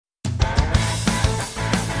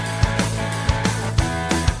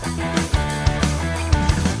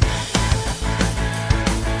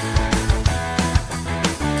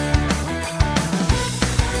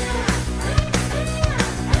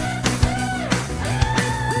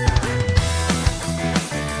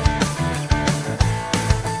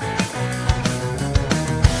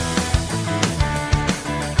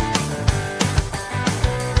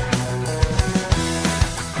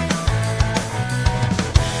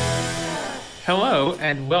Hello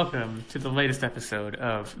and welcome to the latest episode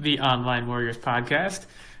of the Online Warriors podcast.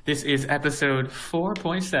 This is episode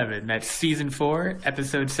 4.7. That's season 4,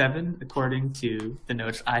 episode 7, according to the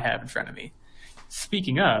notes I have in front of me.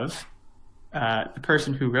 Speaking of, the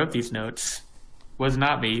person who wrote these notes was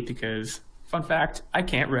not me because, fun fact, I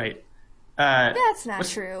can't write. That's not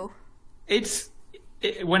true.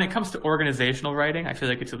 When it comes to organizational writing, I feel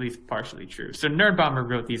like it's at least partially true. So Nerd Bomber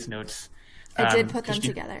wrote these notes. I did put them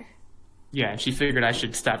together. Yeah, and she figured I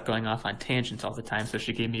should stop going off on tangents all the time, so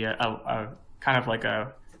she gave me a kind of like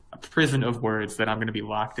a prison of words that I'm going to be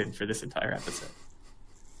locked in for this entire episode.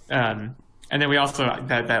 And then we also,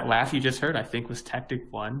 that laugh you just heard, I think was Tactic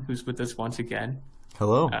One, who's with us once again.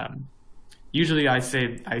 Hello. Usually I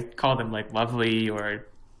call them like lovely or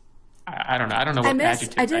I don't know. I don't know what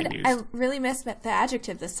adjective I use. I really missed the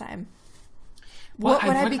adjective this time. What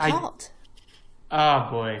would I be called? Oh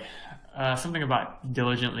boy. Something about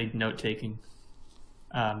diligently note taking.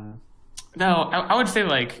 No, I would say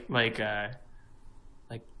like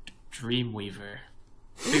Dreamweaver.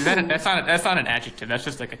 That's not an adjective. That's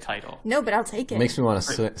just like a title. No, but I'll take it. It makes me want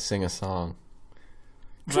to sing a song.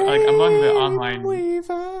 But, like among the online.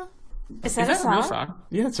 Dreamweaver. Is that a real song?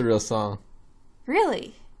 Yeah, it's a real song.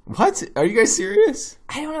 Really? What? Are you guys serious?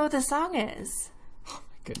 I don't know what the song is. Oh my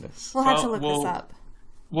goodness. We'll have to look this up.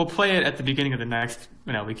 We'll play it at the beginning of the next.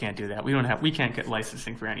 No, we can't do that. We can't get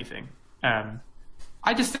licensing for anything.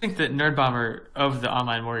 I just think that Nerd Bomber of the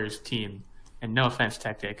Online Warriors team, and no offense,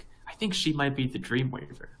 Tactic, I think she might be the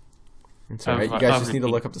Dreamweaver. It's all right. You guys just need to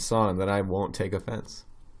look up the song, and then I won't take offense.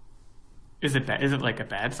 Is it bad? Is it like a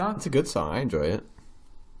bad song? It's a good song. I enjoy it.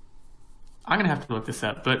 I'm gonna have to look this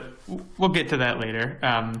up, but we'll get to that later.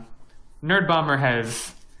 Nerd Bomber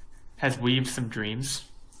has weaved some dreams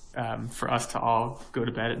for us to all go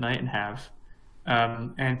to bed at night and have.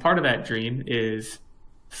 And part of that dream is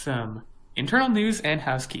some internal news and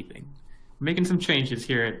housekeeping. We're making some changes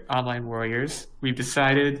here at Online Warriors. We've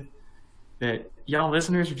decided that y'all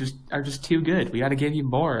listeners are just too good. We got to give you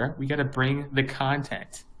more. We got to bring the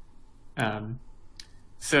content.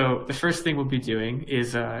 So the first thing we'll be doing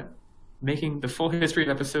is making the full history of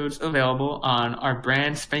episodes available on our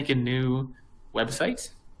brand spanking new website.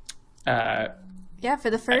 Yeah,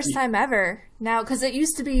 for the first time ever. Now, because it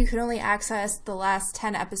used to be you could only access the last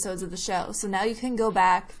 10 episodes of the show. So now you can go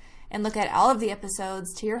back and look at all of the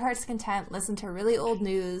episodes to your heart's content, listen to really old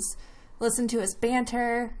news, listen to us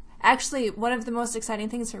banter. Actually, one of the most exciting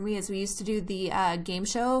things for me is we used to do the game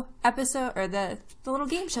show episode, or the little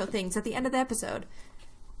game show things at the end of the episode.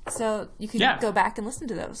 So you can go back and listen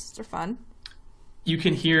to those. They're fun. You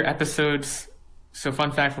can hear episodes. So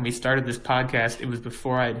fun fact, when we started this podcast, it was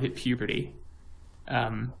before I had hit puberty.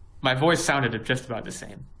 My voice sounded just about the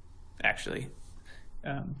same, actually.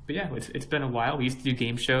 But yeah, it's been a while. We used to do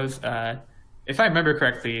game shows. If I remember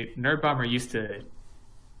correctly, Nerd Bomber used to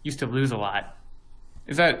lose a lot.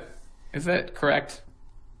 Is that correct?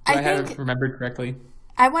 Do I have it remembered correctly?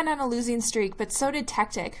 I went on a losing streak, but so did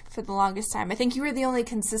Tactic for the longest time. I think you were the only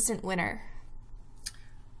consistent winner.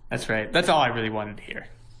 That's right. That's all I really wanted to hear.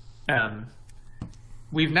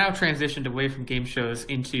 We've now transitioned away from game shows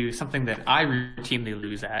into something that I routinely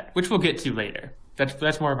lose at, which we'll get to later.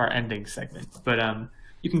 That's more of our ending segment. But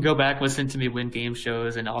you can go back, listen to me win game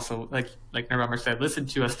shows, and also, like Nerd said, listen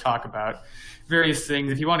to us talk about various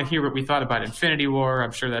things. If you want to hear what we thought about Infinity War,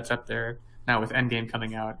 I'm sure that's up there now with Endgame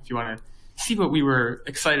coming out. If you want to see what we were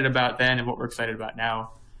excited about then and what we're excited about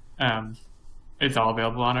now, it's all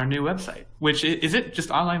available on our new website, which is it just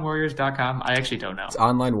onlinewarriors.com? I actually don't know. It's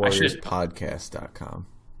onlinewarriorspodcast.com.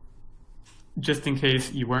 Just in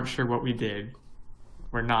case you weren't sure what we did,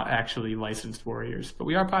 we're not actually licensed warriors, but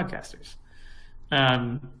we are podcasters.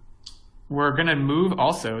 We're going to move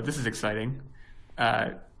also. This is exciting.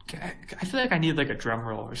 I feel like I need like a drum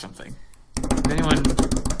roll or something. Is anyone?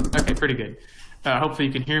 Okay, pretty good. Hopefully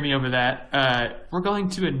you can hear me over that. We're going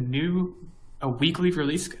to a weekly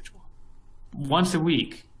release schedule. Once a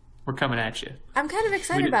week, we're coming at you. I'm kind of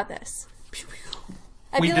excited about this.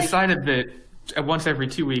 We decided that once every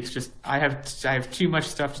 2 weeks, I have too much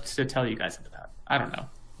stuff to tell you guys about. I don't know.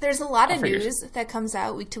 There's a lot of news that comes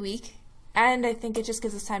out week to week, and I think it just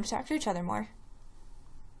gives us time to talk to each other more.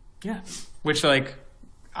 Yeah, which I'm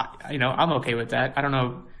okay with that. I don't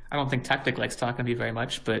know. I don't think Tactic likes talking to me very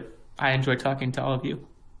much, but I enjoy talking to all of you.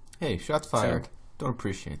 Hey, shots fired. Don't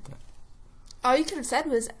appreciate that. All you could have said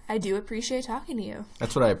was, I do appreciate talking to you.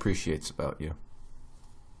 That's what I appreciate about you.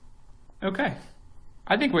 Okay.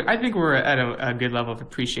 I think we're at a good level of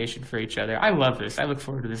appreciation for each other. I love this. I look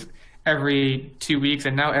forward to this every 2 weeks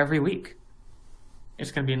and now every week.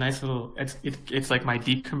 It's going to be a nice little, it's like my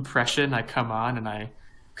decompression. I come on and I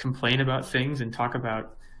complain about things and talk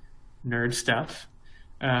about nerd stuff.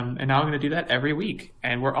 And now I'm going to do that every week.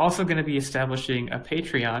 And we're also going to be establishing a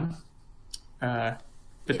Patreon, but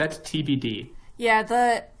that's TBD.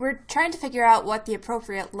 Yeah, we're trying to figure out what the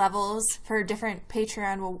appropriate levels for different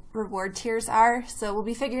Patreon reward tiers are. So we'll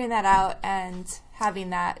be figuring that out and having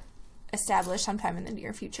that established sometime in the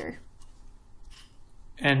near future.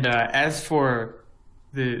 And as for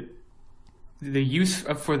the use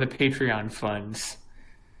for the Patreon funds,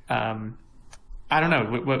 I don't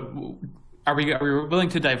know. What are we willing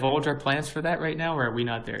to divulge our plans for that right now, or are we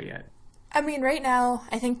not there yet? I mean, right now,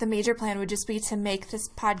 I think the major plan would just be to make this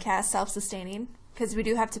podcast self-sustaining, because we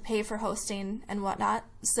do have to pay for hosting and whatnot.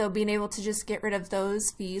 So being able to just get rid of those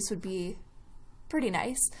fees would be pretty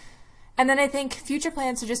nice. And then I think future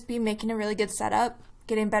plans would just be making a really good setup,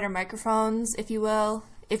 getting better microphones, if you will.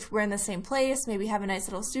 If we're in the same place, maybe have a nice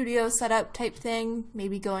little studio setup type thing,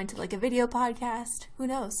 maybe going to like a video podcast. Who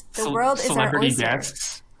knows? The world is our oyster.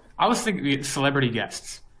 Guests. I was thinking celebrity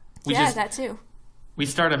guests. That too. We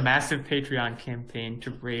start a massive Patreon campaign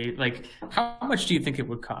to raise, like, how much do you think it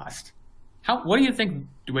would cost? What do you think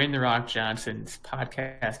Dwayne "The Rock" Johnson's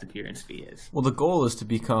podcast appearance fee is? Well, the goal is to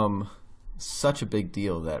become such a big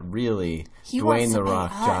deal that really Dwayne "The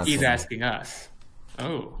Rock" Johnson... He's asking us.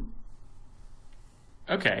 Oh.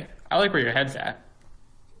 Okay. I like where your head's at.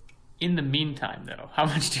 In the meantime, though, how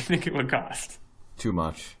much do you think it would cost? Too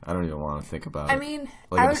much. I don't even want to think about it. I mean,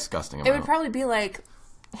 a disgusting amount. It would probably be like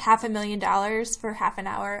 $500,000 for half an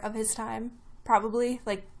hour of his time, probably.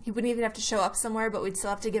 Like, he wouldn't even have to show up somewhere, but we'd still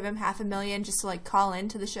have to give him $500,000 just to like call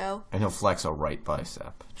into the show. And he'll flex a right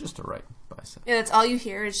bicep, just a right bicep. Yeah, that's all you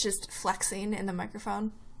hear is just flexing in the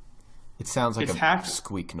microphone. It sounds like a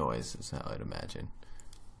squeak noise, is how I'd imagine.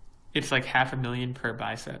 It's like $500,000 per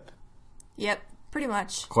bicep. Yep, pretty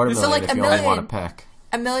much. $250,000 so like if you only want a peck.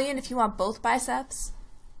 $1 million if you want both biceps.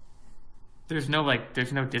 There's no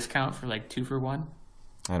discount for like 2 for 1.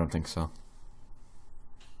 I don't think so.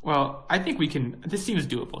 Well, I think we can. This seems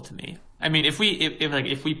doable to me. I mean, if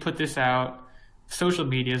we put this out, social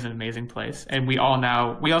media is an amazing place, and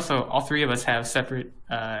all 3 of us have separate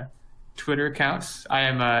Twitter accounts. I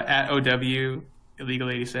am at OW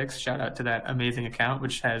Illegal86. Shout out to that amazing account,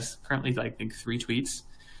 which has currently I think 3 tweets.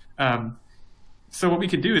 So what we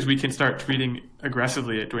can do is we can start tweeting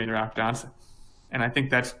aggressively at Dwayne "The Rock" Johnson, and I think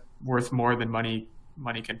that's worth more than money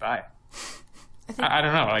can buy. I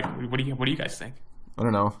don't know. Like, what do you guys think? I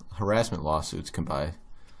don't know. Harassment lawsuits can buy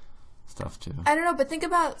stuff too. I don't know, but think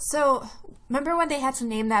about, remember when they had to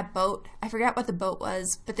name that boat? I forgot what the boat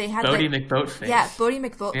was, but they had Bodie McBoatface. Yeah, Bodie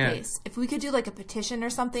McBoatface. If we could do like a petition or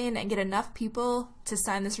something and get enough people to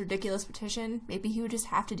sign this ridiculous petition, maybe he would just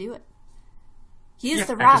have to do it. He is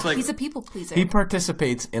The Rock. He's a people pleaser. He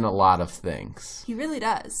participates in a lot of things. He really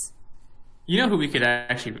does. You know who we could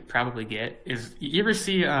actually probably get is, you ever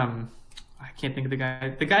see, I can't think of the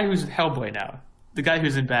guy who's Hellboy now. The guy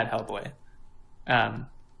who's in Bad Hellboy.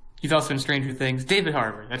 He's also in Stranger Things. David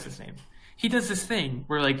Harbour, that's his name. He does this thing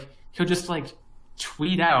where like he'll just like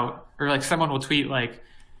tweet out, or like someone will tweet like,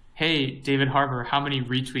 "Hey, David Harbour, how many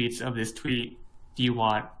retweets of this tweet do you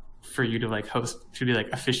want for you to like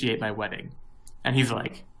officiate my wedding?" And he's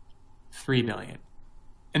like, 3 million.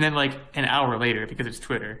 And then like an hour later, because it's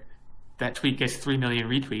Twitter, that tweet gets 3 million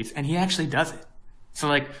retweets, and he actually does it. So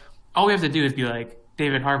like all we have to do is be like,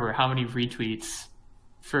 "David Harbour, how many retweets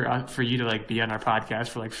for you to like be on our podcast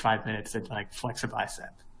for like 5 minutes and like flex a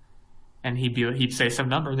bicep?" And he'd say some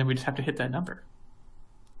number, and then we just have to hit that number.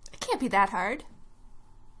 It can't be that hard.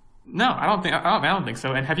 No, I don't think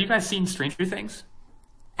so. And have you guys seen Stranger Things?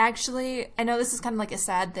 Actually, I know this is kind of like a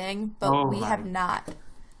sad thing, but we have not.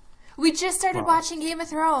 We just started watching Game of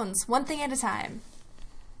Thrones, one thing at a time.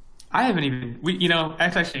 I haven't even.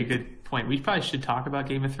 That's actually a good point. We probably should talk about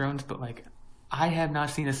Game of Thrones, but like, I have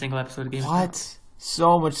not seen a single episode of Game of Thrones. What?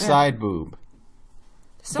 So much side boob.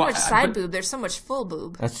 Much side boob. There's so much full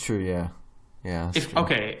boob. That's true. Yeah. Yeah. True.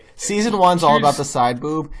 Okay. Season 1's all about the side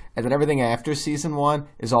boob, and then everything after season 1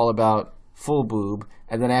 is all about full boob,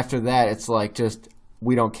 and then after that, it's like just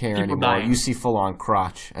we don't care anymore. Dying. You see full on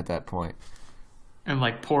crotch at that point. And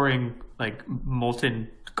like pouring like molten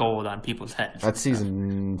gold on people's heads. That's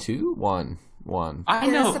season 2, 1. I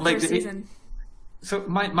know. That's the first season. So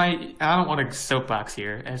my I don't want to soapbox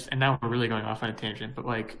here, and now we're really going off on a tangent, but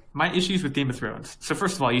like my issues with Game of Thrones. So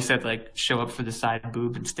first of all, you said like show up for the side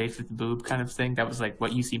boob and stay for the boob kind of thing. That was like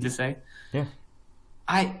what you seemed to say. Yeah.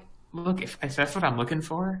 If that's what I'm looking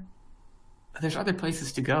for, there's other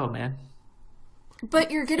places to go, man.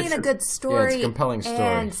 But you're getting a good story, it's a compelling story,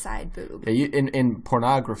 and side boob. Yeah, in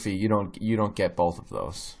pornography, you don't get both of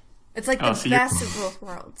those. It's like the best of both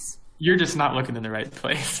worlds. You're just not looking in the right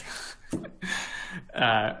place.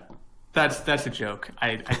 That's a joke.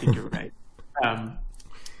 I think you're right.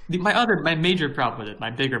 My major problem with it, my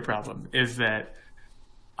bigger problem, is that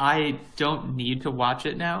I don't need to watch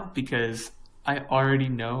it now because I already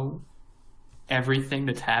know everything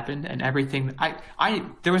that's happened and everything.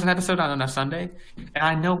 There was an episode on a Sunday, and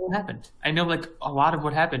I know what happened. I know like a lot of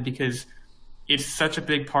what happened because it's such a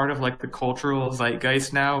big part of like the cultural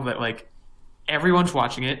zeitgeist now that like everyone's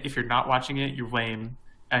watching it. If you're not watching it, you're lame,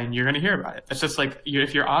 and you're gonna hear about it. It's just like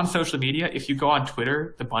if you're on social media, if you go on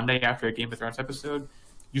Twitter the Monday after a Game of Thrones episode,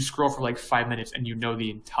 you scroll for like 5 minutes and you know the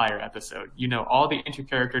entire episode. You know all the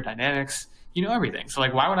inter-character dynamics. You know everything. So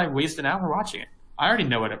like, why would I waste an hour watching it? I already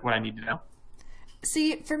know what I need to know.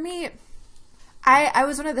 See, for me, I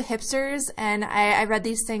was one of the hipsters, and I read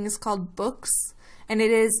these things called books, and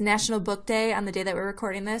it is National Book Day on the day that we're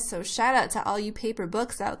recording this, so shout out to all you paper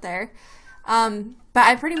books out there. But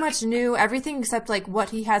I pretty much knew everything except like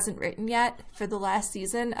what he hasn't written yet for the last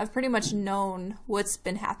season. I've pretty much known what's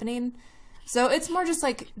been happening. So it's more just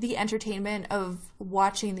like the entertainment of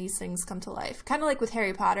watching these things come to life. Kind of like with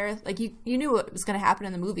Harry Potter. Like you knew what was going to happen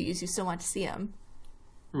in the movies. You still want to see them.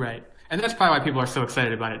 Right. And that's probably why people are so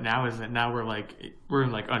excited about it now, is that now we're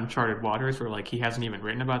in like uncharted waters where like he hasn't even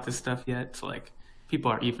written about this stuff yet. So like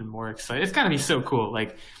people are even more excited. It's gotta be so cool.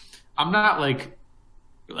 Like I'm not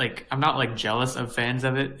jealous of fans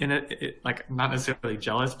of it in it. Like I'm not necessarily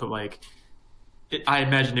jealous, but like I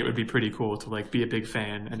imagine it would be pretty cool to like be a big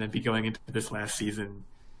fan and then be going into this last season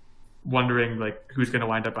wondering like who's going to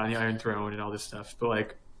wind up on the Iron Throne and all this stuff. But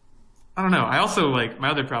like, I don't know. I also like, my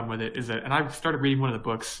other problem with it is that, and I started reading one of the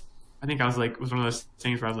books. I think I was like, it was one of those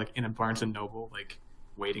things where I was like in a Barnes and Noble, like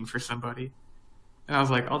waiting for somebody. And I was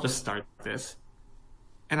like, I'll just start this.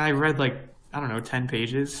 And I read like, I don't know, 10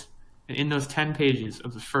 pages. And in those 10 pages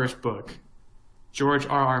of the first book, George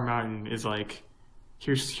R.R. Martin is like,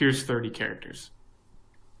 here's 30 characters.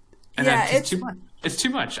 And yeah, it's too much. It's too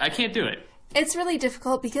much. I can't do it. It's really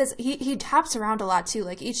difficult because he hops around a lot too.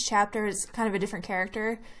 Like each chapter is kind of a different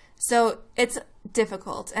character. So it's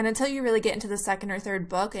difficult. And until you really get into the second or third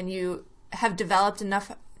book and you have developed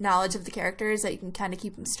enough knowledge of the characters that you can kind of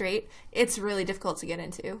keep them straight, it's really difficult to get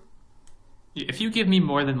into. If you give me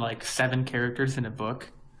more than like 7 characters in a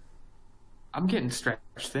book, I'm getting stretched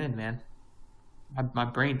thin, man. My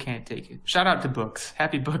brain can't take it. Shout out to books.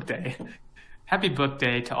 Happy Book Day. Happy Book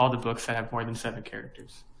Day to all the books that have more than 7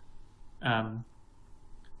 characters.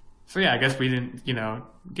 So yeah, I guess we didn't,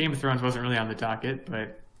 Game of Thrones wasn't really on the docket,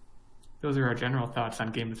 but those are our general thoughts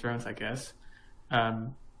on Game of Thrones, I guess.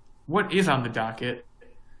 What is on the docket?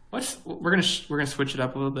 We're gonna switch it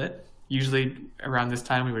up a little bit. Usually around this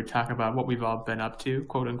time we would talk about what we've all been up to,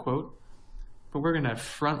 quote unquote. But we're gonna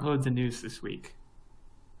front load the news this week.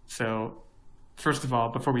 So first of all,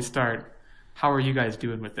 before we start, how are you guys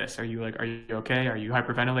doing with this? Are you okay? Are you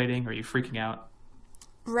hyperventilating? Are you freaking out?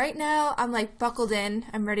 Right now, I'm like buckled in.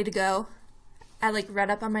 I'm ready to go. I like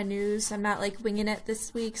read up on my news. I'm not like winging it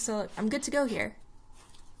this week, so I'm good to go here.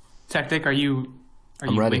 Tactic, are you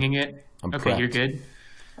ready. winging it? I'm okay, prepped. You're good.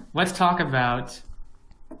 Let's talk about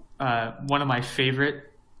one of my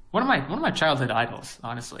childhood idols,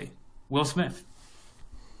 honestly, Will Smith.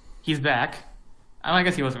 He's back. I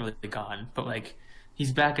guess he wasn't really gone, but like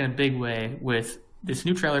he's back in a big way with this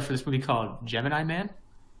new trailer for this movie called Gemini Man.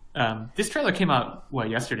 This trailer came out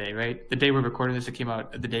yesterday, right? The day we're recording this, it came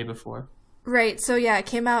out the day before. Right. So yeah, it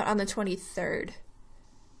came out on the 23rd.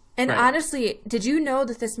 And right. Honestly, did you know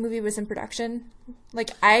that this movie was in production?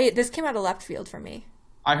 This came out of left field for me.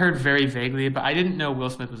 I heard very vaguely, but I didn't know Will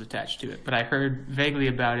Smith was attached to it. But I heard vaguely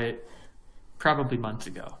about it probably months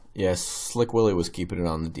ago. Yeah, Slick Willie was keeping it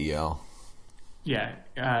on the DL.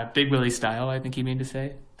 Yeah, Big Willie style, I think he meant to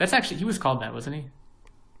say. That's actually, he was called that, wasn't he?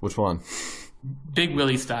 Which one? Big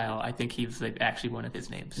Willie style, I think he was actually one of his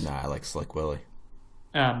names. Nah, I like Slick Willie.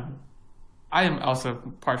 I am also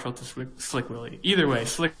partial to Slick Willie. Either way,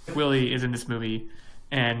 Slick Willie is in this movie,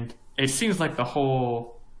 and it seems like the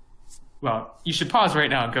whole... Well, you should pause right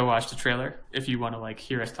now and go watch the trailer if you want to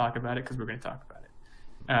hear us talk about it, because we're going to talk about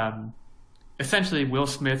it. Essentially, Will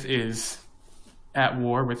Smith is at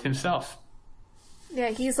war with himself. Yeah,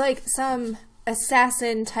 he's like some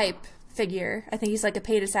assassin type figure. I think he's like a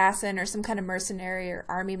paid assassin or some kind of mercenary or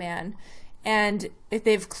army man. And if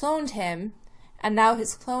they've cloned him, and now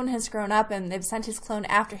his clone has grown up and they've sent his clone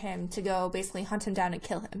after him to go basically hunt him down and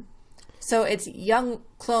kill him. So it's young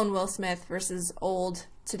clone Will Smith versus old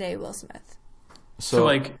today Will Smith. So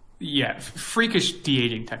freakish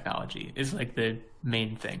de-aging technology is the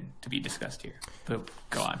main thing to be discussed here. But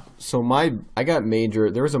go on. So I got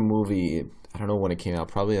there was a movie, I don't know when it came out,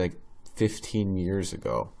 probably 15 years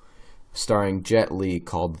ago, starring Jet Li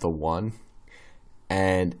called The One.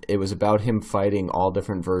 And it was about him fighting all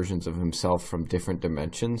different versions of himself from different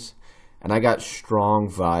dimensions. And I got strong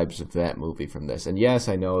vibes of that movie from this. And yes,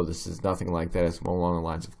 I know this is nothing like that. It's more along the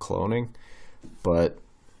lines of cloning. But,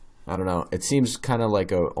 I don't know. It seems kind of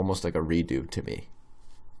like almost like a redo to me.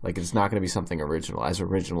 Like it's not going to be something original as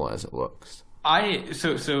it looks.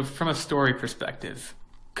 So from a story perspective,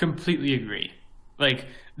 completely agree. Like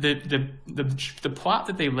the plot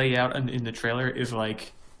that they lay out in the trailer is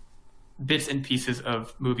like bits and pieces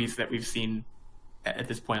of movies that we've seen at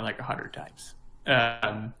this point like 100 times.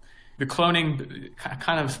 The cloning,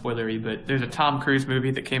 kind of spoilery, but there's a Tom Cruise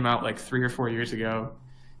movie that came out like 3 or 4 years ago.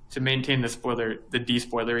 To maintain the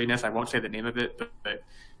de-spoileriness, I won't say the name of it, but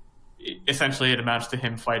essentially it amounts to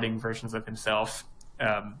him fighting versions of himself.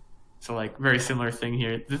 So like very similar thing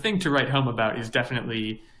here. The thing to write home about is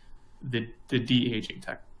definitely the de-aging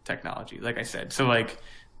technology, like I said. So like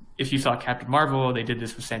if you saw Captain Marvel, they did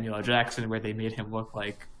this with Samuel L. Jackson where they made him look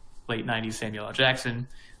like late 90s Samuel L. Jackson.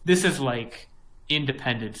 This is like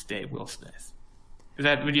Independence Day Will Smith.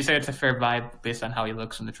 Would you say it's a fair vibe based on how he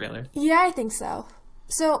looks in the trailer? Yeah, I think so.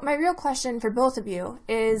 So my real question for both of you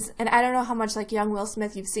is, and I don't know how much like young Will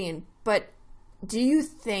Smith you've seen, but do you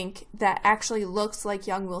think that actually looks like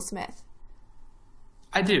young Will Smith?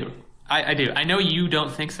 I do. I do. I know you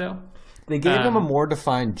don't think so. They gave him a more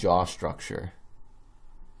defined jaw structure.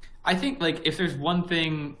 I think like if there's one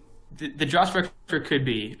thing, the jaw structure could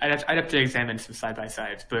be, I'd have to examine some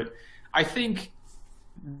side-by-sides, but I think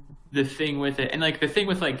the thing with it, and like the thing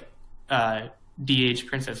with like DH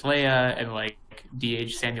Princess Leia and like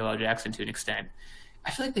DH Samuel L. Jackson to an extent,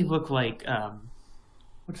 I feel like they look like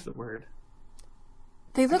what's the word?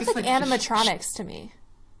 They look like animatronics to me.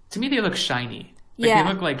 To me, they look shiny. Like, yeah, they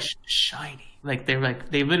look like shiny. Like they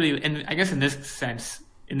literally, and I guess in this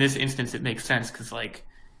instance, it makes sense because like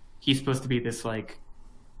he's supposed to be this like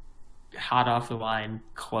hot off the line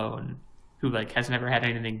clone who like has never had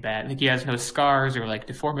anything bad. Like he has no scars or like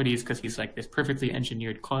deformities because he's like this perfectly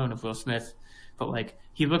engineered clone of Will Smith. But like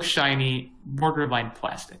he looks shiny, borderline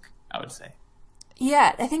plastic, I would say.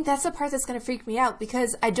 Yeah, I think that's the part that's going to freak me out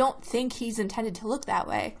because I don't think he's intended to look that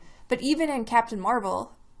way. But even in Captain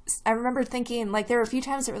Marvel, I remember thinking like there were a few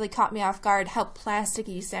times that really caught me off guard how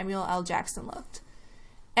plasticky Samuel L. Jackson looked.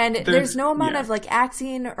 And there's no amount of like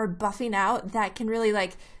acting or buffing out that can really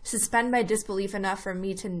like suspend my disbelief enough for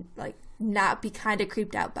me to like not be kind of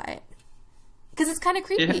creeped out by it. Because it's kind of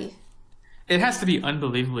creepy. It has to be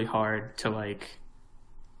unbelievably hard to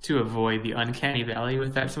avoid the uncanny valley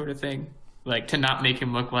with that sort of thing. Like to not make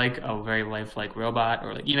him look like a very lifelike robot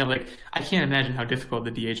or like, you know, like I can't imagine how difficult the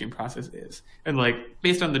de-aging process is. And like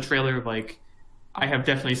based on the trailer, like I have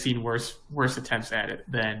definitely seen worse attempts at it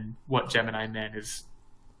than what Gemini Man is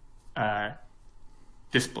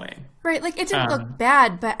displaying. Right, like it didn't look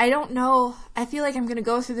bad, but I don't know. I feel like I'm going to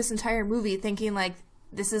go through this entire movie thinking like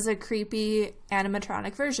this is a creepy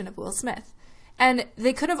animatronic version of Will Smith. And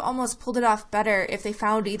they could have almost pulled it off better if they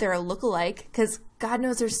found either a lookalike, because God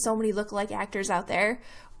knows there's so many lookalike actors out there,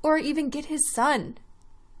 or even get his son.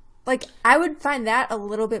 Like, I would find that a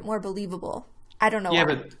little bit more believable. I don't know why.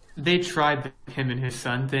 But they tried the him and his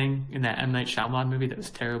son thing in that M. Night Shyamalan movie that was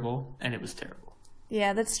terrible, and it was terrible.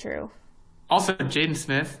 Yeah, that's true. Also, Jaden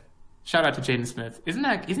Smith. Shout out to Jaden Smith. Isn't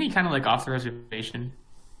he kind of like off the reservation?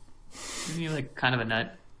 Isn't he like kind of a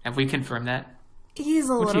nut? Have we confirmed that? He's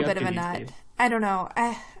a little bit of a nut. I don't know.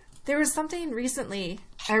 There was something recently.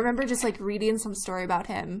 I remember just like reading some story about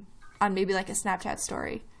him on maybe like a Snapchat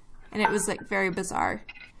story, and it was like very bizarre.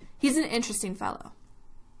 He's an interesting fellow.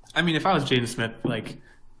 I mean, if I was Jaden Smith, like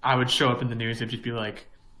I would show up in the news and just be like,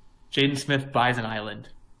 Jaden Smith buys an island,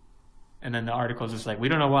 and then the article is just like, we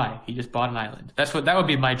don't know why he just bought an island. That would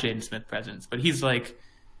be my Jaden Smith presence. But he's like,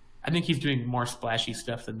 I think he's doing more splashy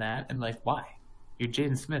stuff than that, and like, why? You're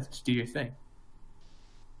Jaden Smith. Just do your thing.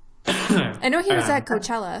 I know he was at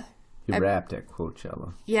Coachella. He rapped at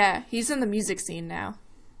Coachella. Yeah, he's in the music scene now.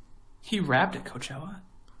 He rapped at Coachella?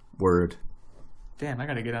 Word. Damn, I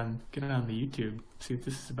gotta get on the YouTube, see what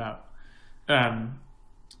this is about. I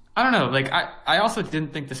don't know, like I also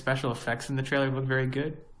didn't think the special effects in the trailer looked very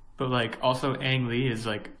good, but like also Ang Lee is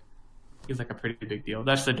like a pretty big deal.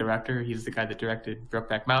 That's the director. He's the guy that directed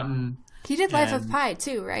Brokeback Mountain. He did Life of Pi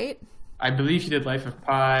too, right? I believe he did Life of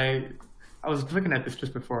Pi. I was looking at this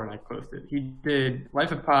just before and I closed it. He did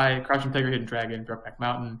Life of Pi, Crouching Tiger, Hidden Dragon, Brokeback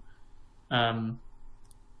Mountain.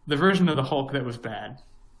 The version of the Hulk that was bad.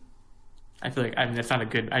 I feel like, I mean, that's not a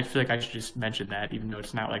good... I feel like I should just mention that, even though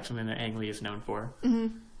it's not like something that Ang Lee is known for.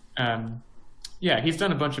 Mm-hmm. Yeah, he's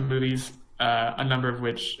done a bunch of movies, a number of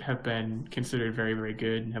which have been considered very, very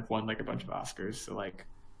good and have won like a bunch of Oscars. So like,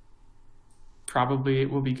 probably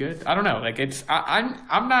will be good. I don't know. Like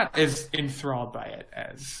I'm not as enthralled by it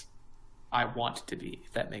as I want to be,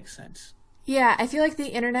 if that makes sense. Yeah, I feel like the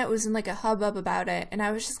internet was in like a hubbub about it, and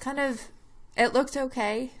I was just kind of, it looked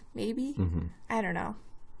okay, maybe. Mm-hmm. I don't know.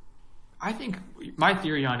 I think my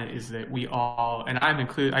theory on it is that we all, and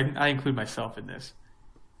I include myself in this,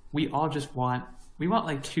 we all just want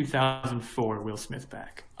like 2004 Will Smith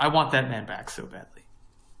back. I want that man back so badly.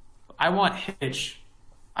 I want Hitch.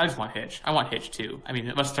 I just want Hitch. I want Hitch too. I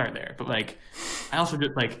mean, let's start there. But like, I also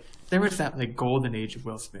just like, there was that like golden age of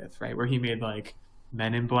Will Smith, right? Where he made like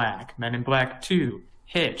Men in Black 2,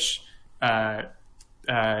 Hitch, Hancock.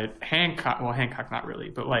 Well, Hancock not really,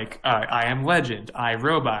 but like I Am Legend, I,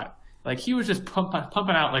 Robot. Like he was just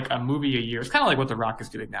pumping out like a movie a year. It's kind of like what The Rock is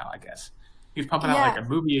doing now, I guess. He's pumping out like a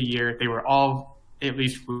movie a year. They were all at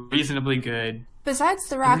least reasonably good. Besides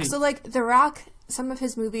The Rock, so like The Rock, some of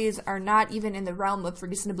his movies are not even in the realm of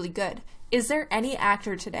reasonably good. Is there any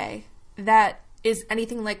actor today that is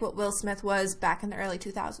anything like what Will Smith was back in the early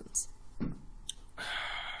 2000s?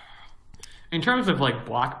 In terms of like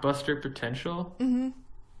blockbuster potential,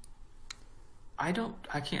 I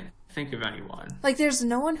can't think of anyone. Like there's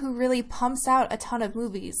no one who really pumps out a ton of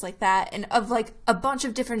movies like that and of like a bunch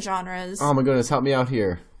of different genres. Oh my goodness, help me out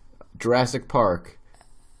here. Jurassic Park.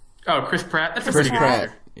 Oh, Chris Pratt. That's a pretty good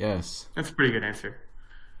answer. Yes. That's a pretty good answer.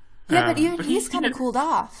 Yeah, but he's kind of cooled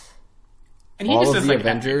off. And he all just of does, the like,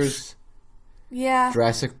 Avengers. epics. Yeah.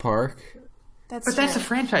 Jurassic Park. That's a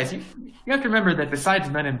franchise. You have to remember that besides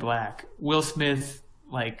Men in Black, Will Smith,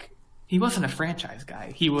 like, he wasn't a franchise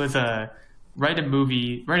guy. He was write a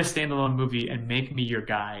standalone movie and make me your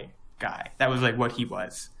guy. That was like what he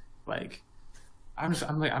was. Like, I'm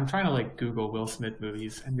trying to like Google Will Smith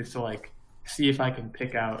movies and just to like see if I can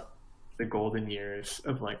pick out the golden years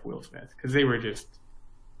of like Will Smith, because they were just,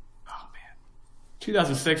 oh man,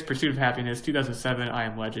 2006 Pursuit of Happiness, 2007 I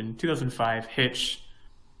Am Legend, 2005 Hitch,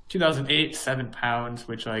 2008 7 Pounds,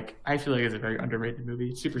 which like I feel like is a very underrated movie.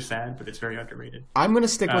 It's super sad, but it's very underrated. I'm gonna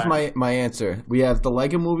stick with my answer. We have the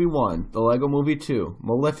Lego Movie 1, the Lego Movie 2,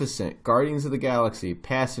 Maleficent, Guardians of the Galaxy,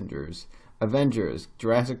 Passengers, Avengers,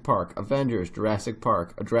 Jurassic Park, Avengers, Jurassic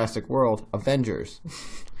Park, A Jurassic World, Avengers.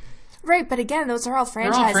 Right, but again, those are all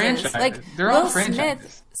franchises. They're all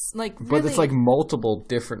franchises. Smith, like, really... But it's like multiple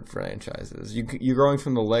different franchises. You're going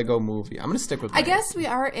from the Lego Movie. I'm going to stick with I guess we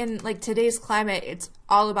are in, like, today's climate, it's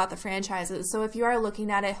all about the franchises. So if you are looking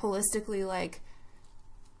at it holistically, like,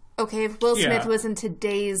 okay, if Will Smith was in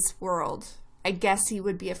today's world, I guess he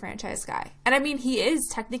would be a franchise guy. And I mean, he is,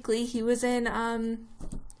 technically. He was in,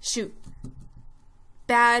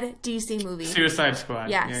 bad DC movie. Suicide Squad.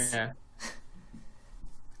 Yes. Yeah.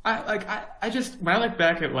 I just, when I look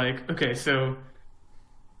back at like, okay, so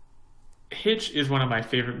Hitch is one of my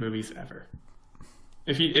favorite movies ever.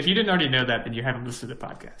 If you didn't already know that, then you haven't listened to the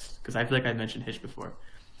podcast, because I feel like I mentioned Hitch before.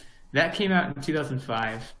 That came out in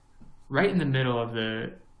 2005, right in the middle of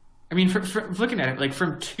the, I mean, for looking at it, like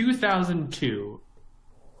from 2000,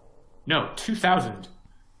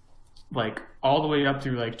 like all the way up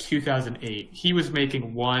through like 2008, he was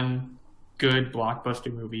making one good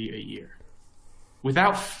blockbuster movie a year,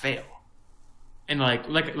 without fail. And like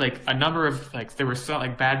a number of, like, there were some,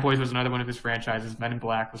 like Bad Boys was another one of his franchises, Men in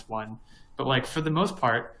Black was one, but like for the most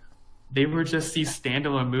part, they were just these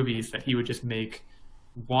standalone movies that he would just make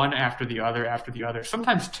one after the other,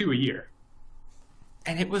 sometimes two a year.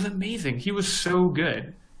 And it was amazing. He was so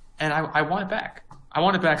good. And I want it back. I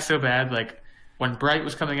want it back so bad. Like when Bright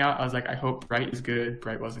was coming out, I was like, I hope Bright is good.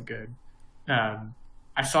 Bright wasn't good.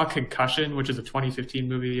 I saw Concussion, which is a 2015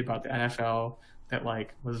 movie about the NFL that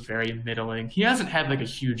like was very middling. He hasn't had like a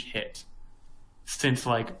huge hit since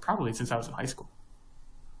probably since I was in high school.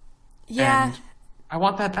 Yeah. And I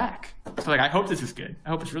want that back. So like, I hope this is good. I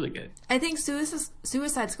hope it's really good. I think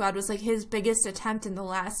Suicide Squad was like his biggest attempt in the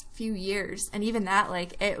last few years, and even that,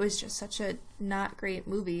 like, it was just such a not great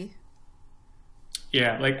movie.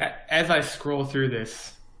 Yeah, like as I scroll through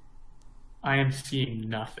this, I am seeing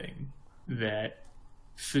nothing that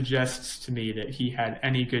suggests to me that he had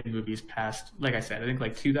any good movies past, like I said, I think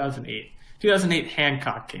like 2008. 2008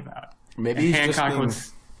 Hancock came out. Maybe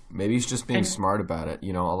he's just being smart about it.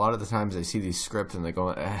 You know, a lot of the times they see these scripts and they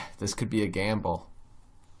go, this could be a gamble.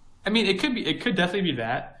 I mean, it could definitely be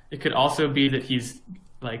that. It could also be that he's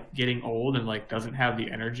like getting old and like doesn't have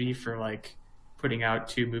the energy for like putting out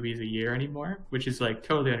 2 movies a year anymore, which is like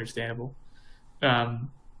totally understandable.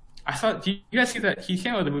 I saw, do you guys see that he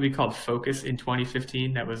came out with a movie called Focus in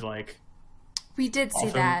 2015 that was like, we did see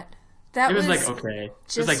also, that. It was like okay.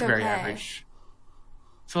 It was like very average.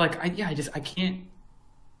 So like I can't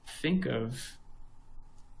think of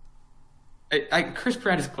Chris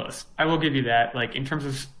Pratt is close. I will give you that. Like, in terms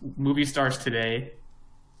of movie stars today,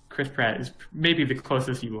 Chris Pratt is maybe the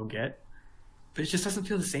closest you will get, but it just doesn't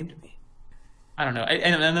feel the same to me. I don't know.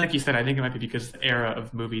 And like you said, I think it might be because the era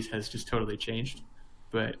of movies has just totally changed.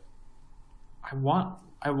 But I want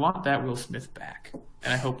that Will Smith back,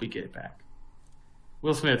 and I hope we get it back.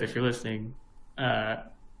 Will Smith, if you're listening,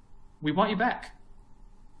 we want you back.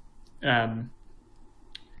 So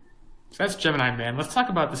that's Gemini Man. Let's talk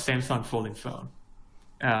about the Samsung folding phone,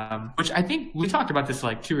 which I think we talked about this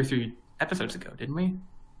like 2 or 3 episodes ago, didn't we?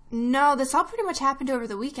 No, this all pretty much happened over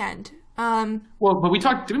the weekend. Well, but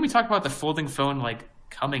didn't we talk about the folding phone like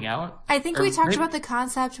coming out? I think we talked about the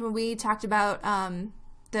concept when we talked about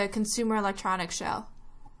the Consumer Electronics Show.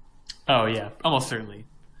 Oh yeah, almost certainly.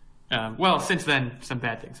 Well, since then, some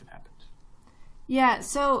bad things have happened. Yeah,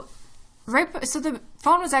 so the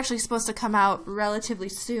phone was actually supposed to come out relatively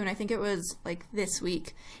soon. I think it was like this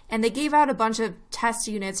week. And they gave out a bunch of test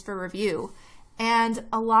units for review. And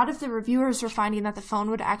a lot of the reviewers were finding that the phone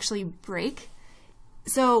would actually break.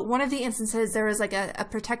 So one of the instances, there was like a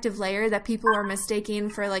protective layer that people were mistaking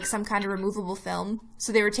for like some kind of removable film.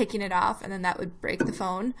 So they were taking it off, and then that would break the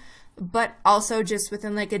phone. But also just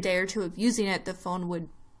within like a day or two of using it, the phone would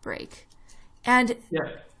break. And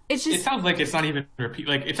yeah. It's just, it sounds like it's not even repeat.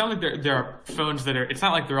 Like, it sounds like there are phones that are. It's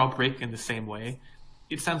not like they're all breaking the same way.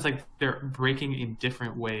 It sounds like they're breaking in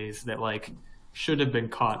different ways that like should have been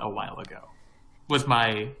caught a while ago. Was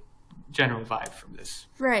my general vibe from this.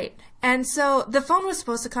 Right. And so the phone was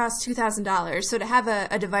supposed to cost $2,000. So to have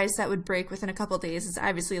a device that would break within a couple of days is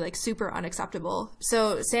obviously like super unacceptable.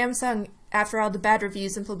 So Samsung, after all the bad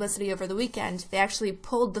reviews and publicity over the weekend, they actually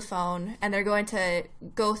pulled the phone, and they're going to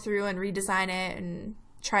go through and redesign it and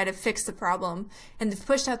try to fix the problem. And they've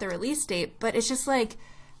pushed out the release date. But it's just like,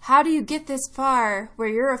 how do you get this far where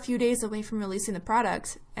you're a few days away from releasing the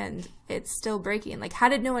product and it's still breaking? Like, how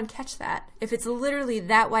did no one catch that? If it's literally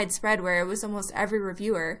that widespread where it was almost every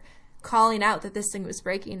reviewer calling out that this thing was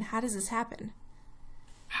breaking, how does this happen?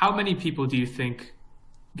 How many people do you think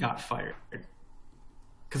got fired?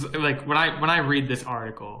 Because like when I read this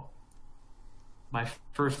article, my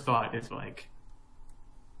first thought is like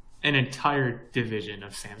an entire division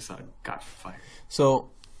of Samsung got fired. So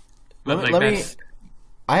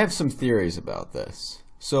I have some theories about this.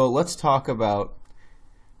 So let's talk about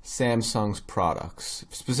Samsung's products,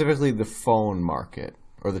 specifically the phone market,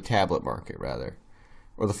 or the tablet market, rather,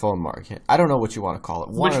 or the phone market. I don't know what you want to call it,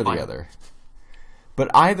 one or the other.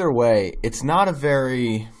 But either way, it's not a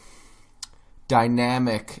very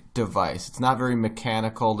dynamic device. It's not very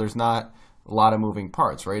mechanical. There's not a lot of moving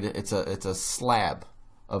parts, right? It's a slab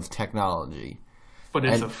of technology. But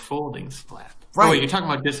it's a folding slab. Right. Oh, wait, you're talking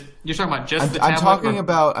about just the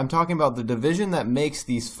tablet? I'm talking about the division that makes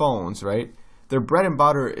these phones, right? Their bread and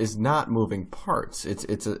butter is not moving parts. It's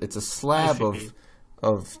a slab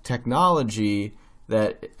of technology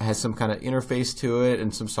that has some kind of interface to it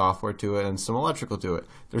and some software to it and some electrical to it.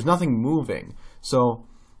 There's nothing moving. So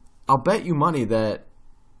I'll bet you money that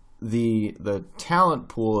the talent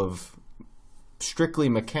pool of strictly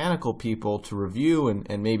mechanical people to review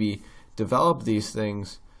and maybe develop these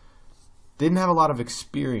things didn't have a lot of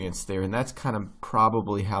experience there, and that's kind of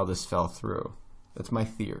probably how this fell through. That's my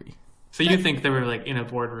theory. So you think they were like in a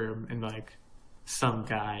boardroom and like some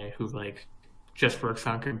guy who like just works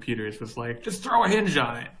on computers was like, just throw a hinge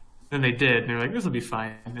on it. And they did, and they're like, this will be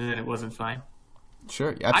fine. And then it wasn't fine.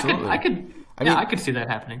 Sure, absolutely. I could see that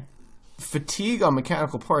happening. Fatigue on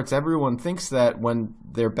mechanical parts, everyone thinks that when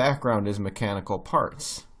their background is mechanical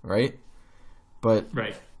parts, right? But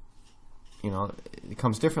right. You know, it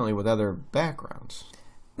comes differently with other backgrounds.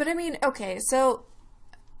 But I mean, okay, so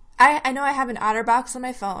I know I have an OtterBox on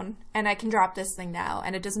my phone, and I can drop this thing now,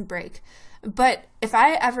 and it doesn't break. But if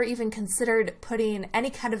I ever even considered putting any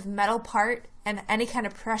kind of metal part and any kind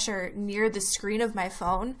of pressure near the screen of my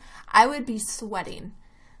phone, I would be sweating.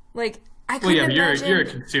 Like, I couldn't imagine... you're a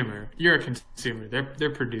consumer. You're a consumer. They're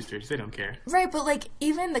producers. They don't care. Right, but like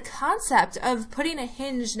even the concept of putting a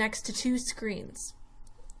hinge next to 2 screens,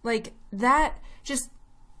 like that just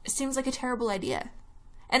seems like a terrible idea.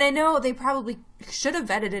 And I know they probably should have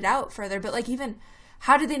vetted it out further, but like even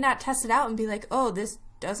how did they not test it out and be like, oh, this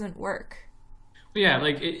doesn't work? Well, yeah,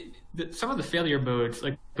 like some of the failure modes,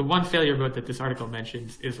 like the one failure mode that this article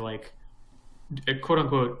mentions is like, quote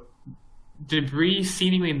unquote, debris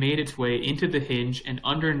seemingly made its way into the hinge and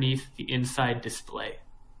underneath the inside display.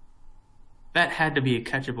 That had to be a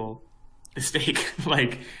catchable mistake.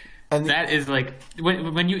 Like, that is like,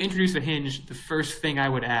 when you introduce a hinge, the first thing I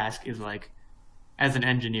would ask is like, as an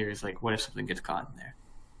engineer, is like, what if something gets caught in there?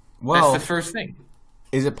 Well, that's the first thing.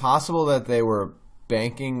 Is it possible that they were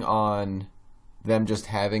banking on them just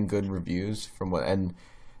having good reviews and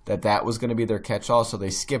that was going to be their catch-all, so they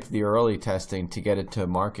skipped the early testing to get it to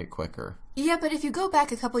market quicker. Yeah, but if you go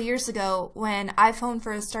back a couple years ago when iPhone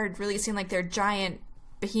first started releasing like their giant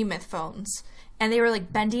behemoth phones and they were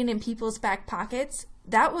like bending in people's back pockets,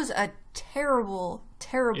 that was a terrible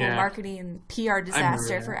marketing and PR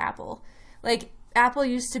disaster for Apple. Like, Apple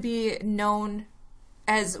used to be known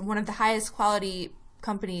as one of the highest quality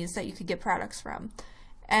companies that you could get products from.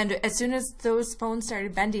 And as soon as those phones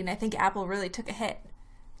started bending, I think Apple really took a hit.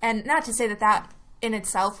 And not to say that in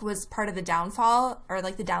itself was part of the downfall or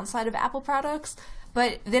like the downside of Apple products,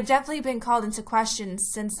 but they've definitely been called into question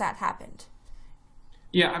since that happened.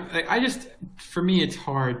 Yeah, for me, it's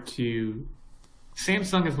hard to...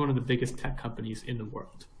 Samsung is one of the biggest tech companies in the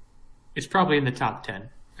world. It's probably in the top 10.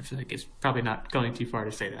 I feel like it's probably not going too far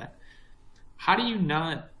to say that. How do you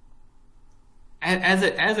not...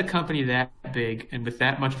 As a company that big and with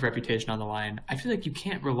that much of a reputation on the line, I feel like you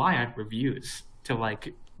can't rely on reviews to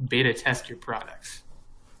like beta test your products.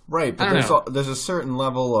 Right, but there's a certain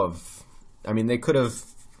level of... I mean, they could have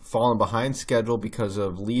fallen behind schedule because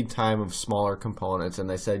of lead time of smaller components, and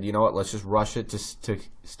they said, you know what, let's just rush it to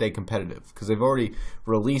stay competitive, because they've already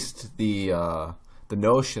released the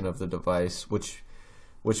notion of the device, which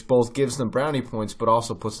both gives them brownie points but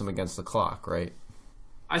also puts them against the clock, right?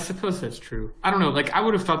 I suppose that's true. I don't know. Like, I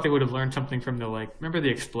would have thought they would have learned something from remember the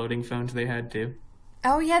exploding phones they had too?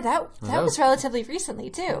 Oh yeah, that was relatively recently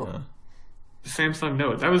too. Yeah. Samsung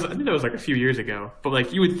Note. I think that was like a few years ago. But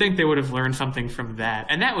like, you would think they would have learned something from that.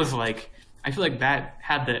 And that was like, I feel like that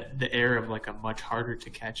had the air of like a much harder to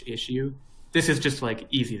catch issue. This is just like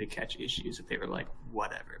easy to catch issues that they were like,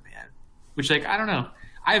 whatever, man. Which, like, I don't know.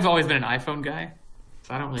 I've always been an iPhone guy,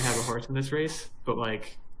 so I don't really have a horse in this race. But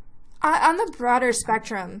like, on the broader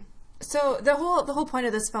spectrum, so the whole point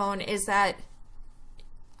of this phone is that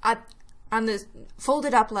on the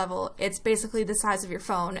folded up level, it's basically the size of your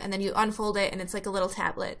phone, and then you unfold it and it's like a little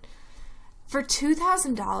tablet. For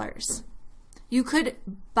 $2,000, you could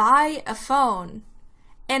buy a phone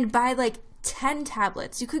and buy like 10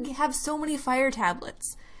 tablets. You could have so many Fire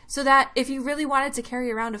tablets, so that if you really wanted to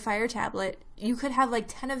carry around a Fire tablet, you could have like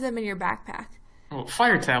 10 of them in your backpack. Well,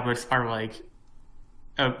 Fire tablets are like...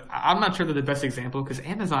 I'm not sure they're the best example because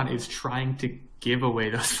Amazon is trying to give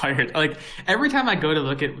away those Fire. Like, every time I go to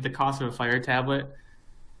look at the cost of a Fire tablet,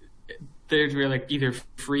 they're like either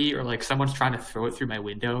free or like someone's trying to throw it through my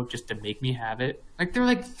window just to make me have it. Like, they're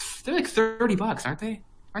like $30, aren't they?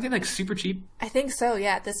 Aren't they like super cheap? I think so.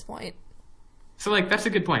 Yeah, at this point. So like, that's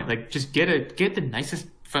a good point. Like, just get the nicest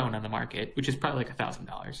phone on the market, which is probably like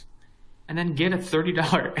 $1,000, and then get a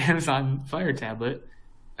 $30 Amazon Fire tablet.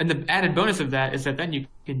 And the added bonus of that is that then you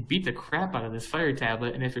can beat the crap out of this Fire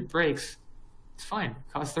tablet, and if it breaks, it's fine.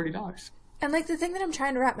 It costs $30. And like, the thing that I'm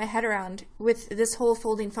trying to wrap my head around with this whole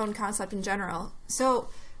folding phone concept in general. So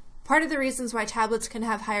part of the reasons why tablets can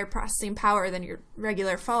have higher processing power than your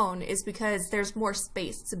regular phone is because there's more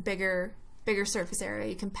space. It's a bigger surface area.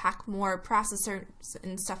 You can pack more processors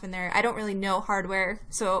and stuff in there. I don't really know hardware,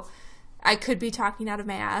 so I could be talking out of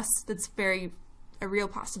my ass. That's a real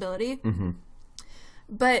possibility. Mm-hmm.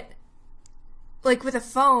 But like with a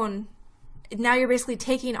phone, now you're basically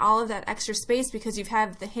taking all of that extra space because you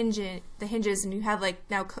have the hinges, and you have like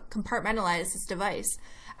now compartmentalized this device.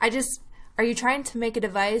 Are you trying to make a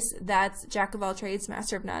device that's jack of all trades,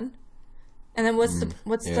 master of none? And then what's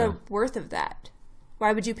the worth of that?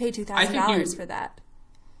 Why would you pay $2,000 for that?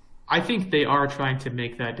 I think they are trying to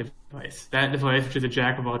make that device, which is a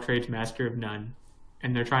jack of all trades, master of none,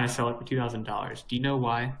 and they're trying to sell it for $2,000. Do you know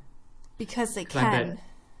why? Because they can.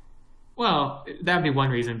 Well, that would be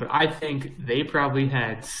one reason, but I think they probably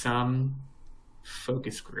had some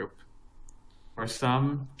focus group or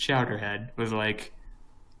some chowderhead was like,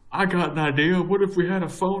 I got an idea. What if we had a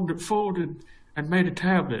phone that folded and made a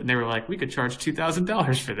tablet? And they were like, we could charge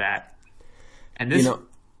 $2,000 for that. And this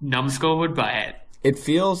numbskull would buy it. It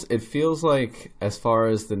feels like, as far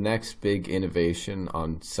as the next big innovation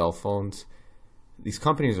on cell phones, these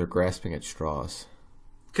companies are grasping at straws.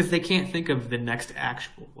 Because they can't think of the next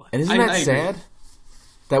actual one. And isn't that sad?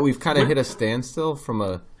 That we've kind of hit a standstill from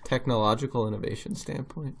a technological innovation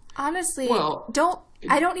standpoint? Honestly,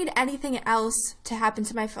 I don't need anything else to happen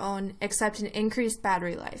to my phone except an increased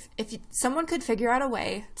battery life. If someone could figure out a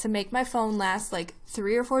way to make my phone last like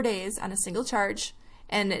 3 or 4 days on a single charge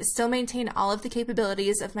and still maintain all of the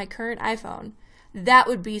capabilities of my current iPhone, that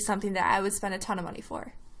would be something that I would spend a ton of money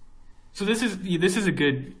for. So this is a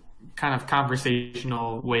good kind of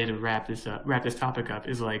conversational way to wrap this topic up,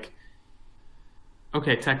 is like,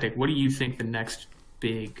 okay, Tactic, what do you think the next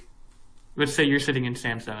big, let's say you're sitting in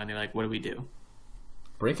Samsung and they're like, what do we do?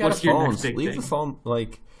 Break out of phones. Leave the phone,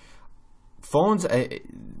 like, phones,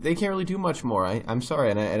 they can't really do much more. I'm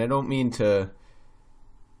sorry, and I don't mean to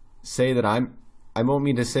say that I won't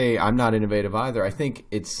mean to say I'm not innovative either. I think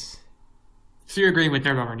it's... So you're agreeing with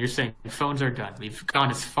Nerdbomber, and you're saying phones are done. We've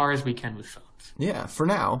gone as far as we can with phones. Yeah, for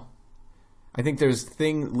now. I think there's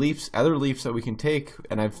other leaps that we can take,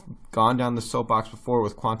 and I've gone down the soapbox before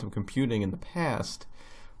with quantum computing in the past,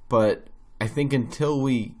 but I think until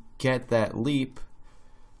we get that leap,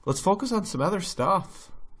 let's focus on some other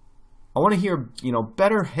stuff. I want to hear,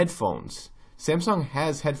 better headphones. Samsung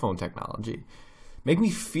has headphone technology. Make me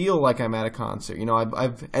feel like I'm at a concert.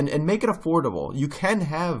 And make it affordable. You can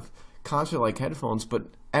have concert-like headphones, but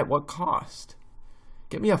at what cost?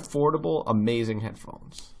 Get me affordable, amazing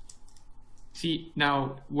headphones. See,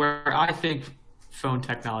 now, where I think phone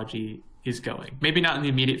technology is going, maybe not in the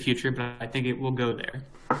immediate future, but I think it will go there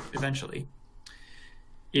eventually,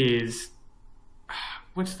 is...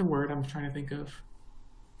 What's the word I'm trying to think of?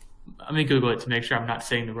 Let me Google it to make sure I'm not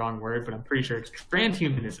saying the wrong word, but I'm pretty sure it's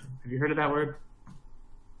transhumanism. Have you heard of that word?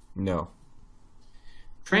 No.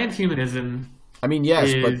 Transhumanism. I mean,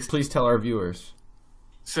 yes, but please tell our viewers.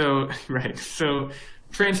 So, right. So,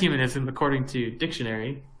 transhumanism, according to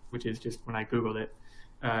dictionary, which is just when I Googled it,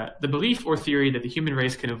 the belief or theory that the human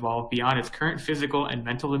race can evolve beyond its current physical and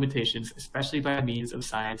mental limitations, especially by means of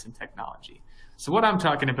science and technology. So what I'm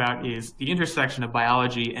talking about is the intersection of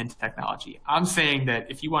biology and technology. I'm saying that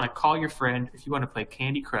if you want to call your friend, if you want to play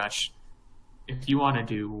Candy Crush, if you want to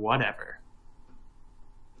do whatever,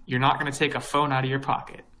 you're not going to take a phone out of your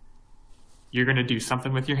pocket. You're going to do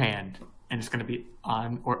something with your hand, and it's going to be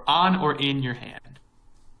on or in your hand.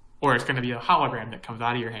 Or it's going to be a hologram that comes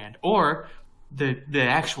out of your hand. Or the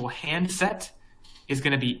actual handset is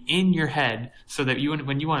going to be in your head so that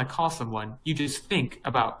when you want to call someone, you just think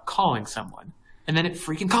about calling someone. And then it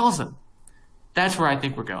freaking calls them. That's where I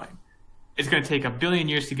think we're going. It's going to take 1 billion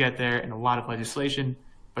years to get there and a lot of legislation,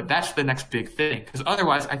 but that's the next big thing. Because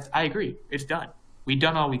otherwise, I agree. It's done. We've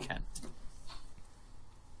done all we can.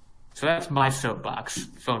 So that's my soapbox,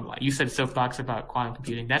 phone-wise. You said soapbox about quantum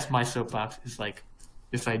computing. That's my soapbox, is like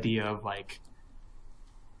this idea of like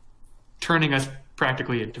turning us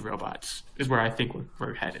practically into robots is where I think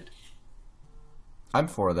we're headed. I'm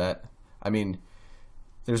for that. I mean,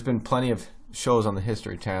 there's been plenty of shows on the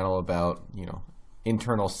History Channel about,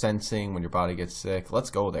 internal sensing when your body gets sick. Let's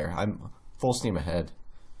go there. I'm full steam ahead.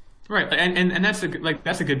 Right, and that's a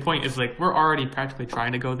good point. Is like we're already practically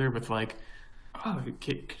trying to go there with like, oh,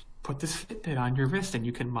 put this Fitbit on your wrist and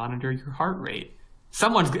you can monitor your heart rate.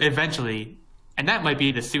 Someone's eventually, and that might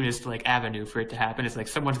be the soonest like avenue for it to happen. Is like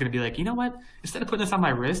someone's going to be like, you know what? Instead of putting this on my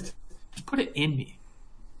wrist, just put it in me,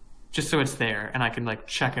 just so it's there and I can like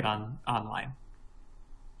check it online.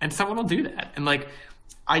 And someone will do that. And like,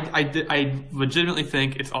 I legitimately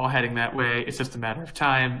think it's all heading that way. It's just a matter of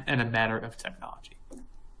time and a matter of technology.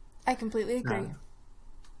 I completely agree.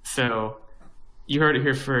 So you heard it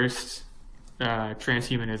here first,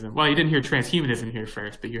 transhumanism. Well, you didn't hear transhumanism here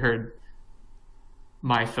first, but you heard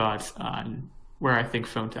my thoughts on where I think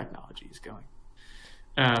phone technology is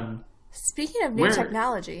going. Speaking of new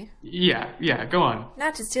technology. Yeah, go on.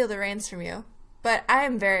 Not to steal the reins from you, but I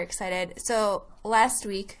am very excited. So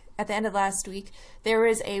at the end of last week, there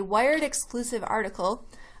was a Wired exclusive article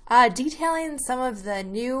detailing some of the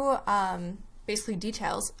new, basically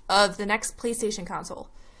details of the next PlayStation console.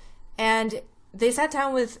 And they sat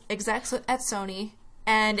down with execs at Sony,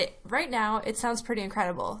 and right now it sounds pretty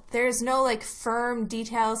incredible. There's no like firm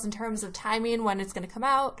details in terms of timing when it's going to come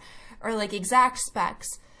out or like exact specs,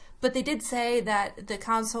 but they did say that the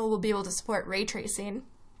console will be able to support ray tracing,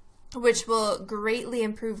 which will greatly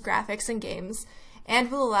improve graphics in games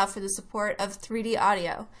and will allow for the support of 3D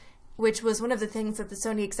audio, which was one of the things that the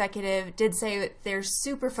Sony executive did say they're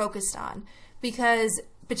super focused on, because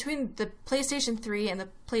between the PlayStation 3 and the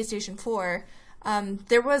PlayStation 4,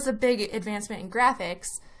 there was a big advancement in graphics,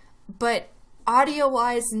 but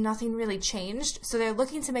audio-wise, nothing really changed, so they're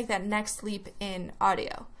looking to make that next leap in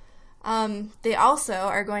audio. They also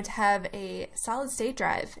are going to have a solid-state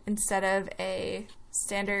drive instead of a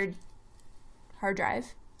standard hard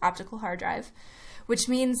drive, optical hard drive, which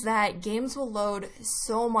means that games will load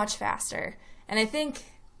so much faster. And I think,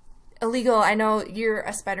 Illegal, I know you're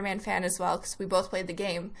a Spider-Man fan as well because we both played the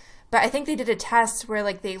game, but I think they did a test where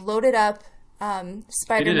like they loaded up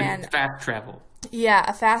Spider-Man. They did a fast travel. Yeah,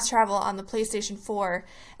 a fast travel on the PlayStation 4,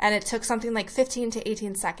 and it took something like 15 to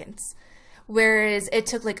 18 seconds, whereas it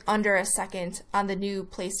took like under a second on the new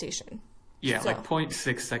PlayStation. Yeah, so. Like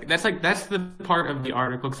 0.6 seconds. That's the part of the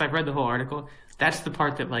article, because I've read the whole article. That's the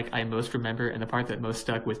part that like I most remember, and the part that most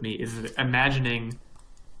stuck with me is imagining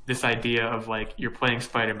this idea of like you're playing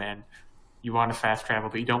Spider-Man, you want to fast travel,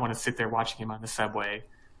 but you don't want to sit there watching him on the subway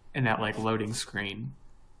in that like loading screen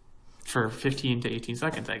for 15 to 18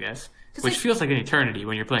 seconds, I guess, which feels like an eternity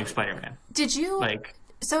when you're playing Spider-Man. Did you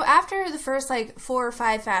so after the first like 4 or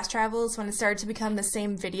 5 fast travels, when it started to become the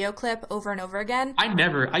same video clip over and over again,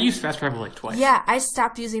 I used fast travel like twice. Yeah, I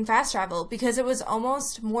stopped using fast travel because it was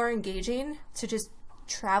almost more engaging to just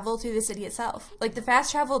travel through the city itself. Like the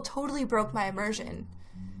fast travel totally broke my immersion.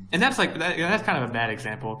 And that's like that's kind of a bad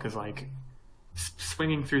example because like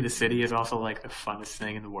swinging through the city is also like the funnest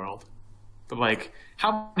thing in the world. But like,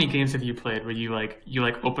 how many games have you played where you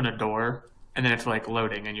open a door and then it's like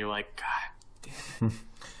loading and you're like, God damn it.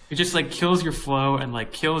 It just like kills your flow and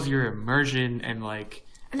like kills your immersion and like.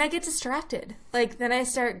 And I get distracted. Like then I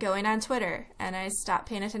start going on Twitter and I stop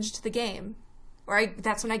paying attention to the game. Or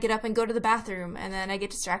that's when I get up and go to the bathroom and then I get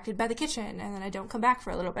distracted by the kitchen and then I don't come back for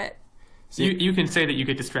a little bit. So you can say that you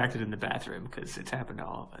get distracted in the bathroom because it's happened to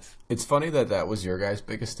all of us. It's funny that was your guys'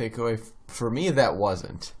 biggest takeaway. For me, that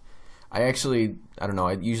wasn't. I don't know,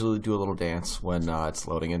 I usually do a little dance when it's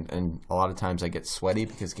loading, and a lot of times I get sweaty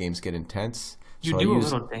because games get intense. You do a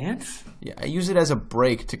little dance? Yeah, I use it as a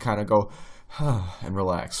break to kind of go and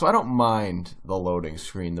relax. So I don't mind the loading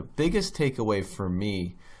screen. The biggest takeaway for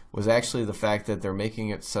me was actually the fact that they're making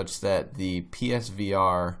it such that the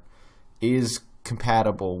PSVR is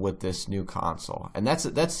compatible with this new console. And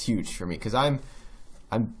that's huge for me because I'm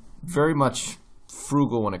very much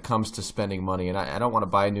frugal when it comes to spending money, and I don't want to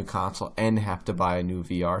buy a new console and have to buy a new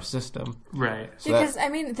VR system. Right. So because, I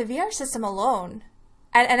mean, the VR system alone,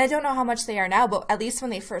 and I don't know how much they are now, but at least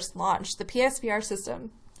when they first launched, the PSVR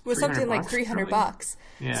system was something like $300.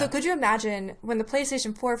 Yeah. So could you imagine when the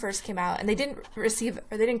PlayStation 4 first came out and they didn't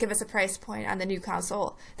give us a price point on the new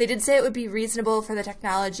console. They did say it would be reasonable for the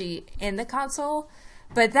technology in the console,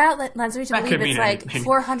 but that lends me to believe it's like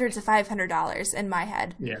 $400 to $500 in my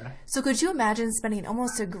head. Yeah. So could you imagine spending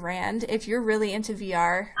almost $1,000 if you're really into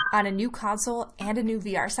VR on a new console and a new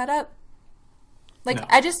VR setup? Like, no.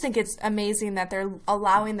 I just think it's amazing that they're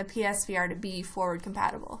allowing the PSVR to be forward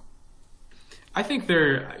compatible. I think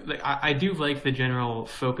I do like the general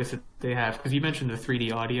focus that they have, because you mentioned the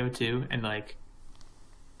 3D audio too, and like,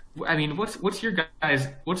 I mean, what's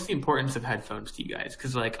the importance of headphones to you guys?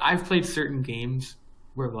 Because like, I've played certain games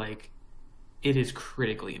where like it is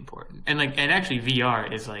critically important, and actually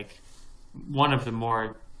VR is like one of the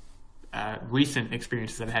more recent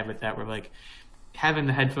experiences I've had with that, where like having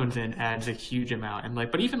the headphones in adds a huge amount. And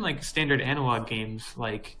like, but even like standard analog games,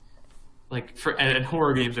 and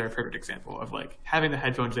horror games are a perfect example of like having the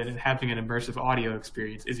headphones in and having an immersive audio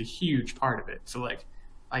experience is a huge part of it. So like,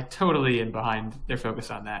 I totally am behind their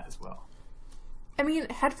focus on that as well. I mean,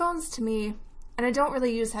 headphones to me, and I don't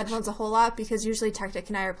really use headphones a whole lot because usually Tactic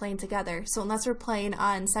and I are playing together. So unless we're playing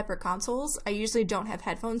on separate consoles, I usually don't have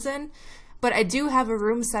headphones in. But I do have a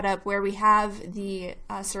room set up where we have the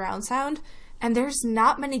surround sound, and there's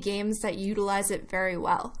not many games that utilize it very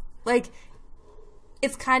well. Like,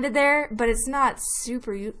 it's kind of there, but it's not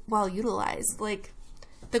super well utilized. Like,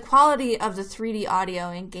 the quality of the 3D audio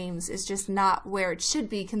in games is just not where it should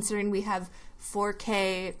be, considering we have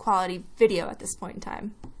 4K quality video at this point in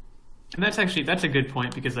time. And that's a good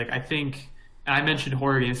point, because like, I think, and I mentioned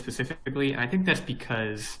horror games specifically, and I think that's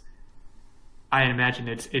because I imagine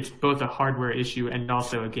it's both a hardware issue and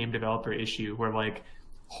also a game developer issue, where like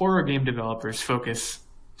horror game developers focus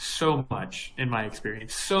so much, in my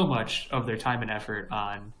experience, so much of their time and effort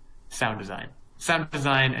on sound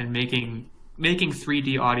design and making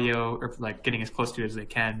 3D audio, or like getting as close to it as they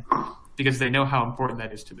can, because they know how important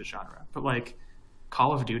that is to the genre. But like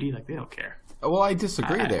Call of Duty, like, they don't care. Well, I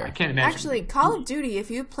disagree there. I can't imagine. Actually, Call of Duty,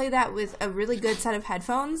 if you play that with a really good set of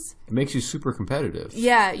headphones, it makes you super competitive.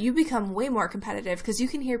 Yeah, you become way more competitive because you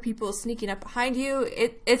can hear people sneaking up behind you.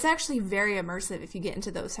 It's actually very immersive if you get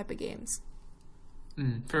into those type of games.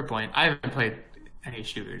 Fair point. I haven't played any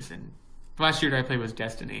shooters, and the last shooter I played was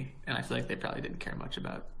Destiny, and I feel like they probably didn't care much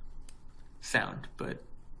about sound. But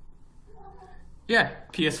yeah,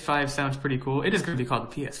 PS5 sounds pretty cool. It is going to be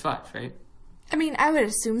called the PS5, right? I mean, I would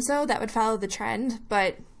assume so. That would follow the trend,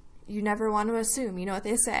 but you never want to assume. You know what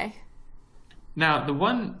they say. Now,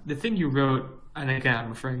 the thing you wrote, and again, I'm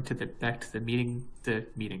referring to back to the meeting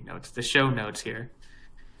notes, the show notes here.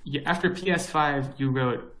 After PS5, you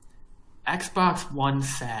wrote Xbox One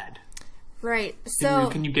sad. Right. So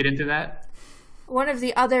can you get into that? One of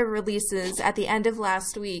the other releases at the end of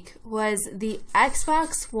last week was the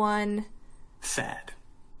Xbox One sad.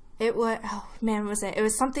 It was, oh man, was it? It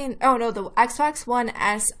was something, the Xbox One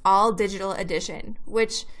S All Digital Edition,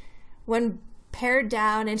 which when pared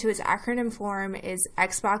down into its acronym form is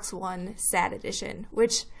Xbox One Sad Edition,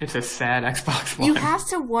 which... It's a sad Xbox One. You have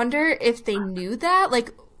to wonder if they knew that.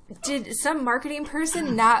 Like, did some marketing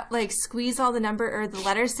person not, like, squeeze all the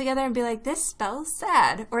letters together and be like, this spells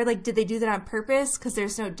sad? Or, like, did they do that on purpose because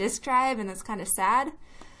there's no disk drive and it's kind of sad?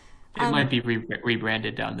 It might be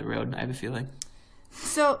rebranded down the road, I have a feeling.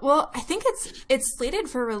 So, well, I think it's slated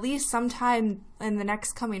for release sometime in the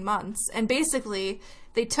next coming months. And basically,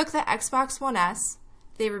 they took the Xbox One S,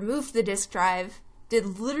 they removed the disk drive,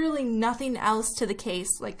 did literally nothing else to the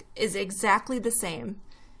case, like, is exactly the same.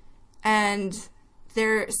 And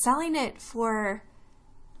they're selling it for,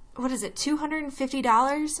 what is it,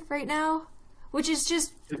 $250 right now? Which is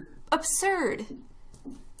just absurd.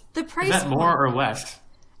 The price... Is that more or less?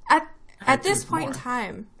 At this point in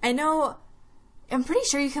time, I'm pretty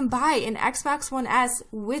sure you can buy an Xbox One S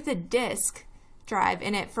with a disc drive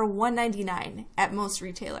in it for $199 at most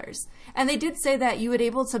retailers. And they did say that you'd be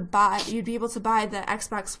able to buy the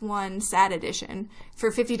Xbox One Sad Edition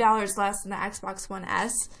for $50 less than the Xbox One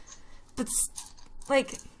S. But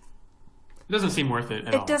like, it doesn't seem worth it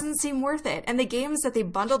at all. It doesn't seem worth it. And the games that they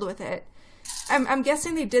bundled with it, I'm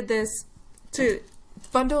guessing they did this to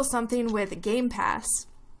bundle something with Game Pass.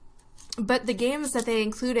 But the games that they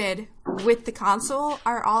included with the console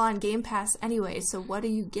are all on Game Pass anyway, so what are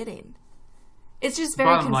you getting? It's just very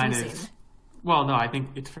confusing. Bottom line is, well, no, I think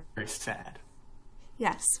it's very sad.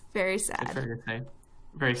 Yes, very sad. It's fair to say.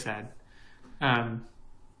 Very sad.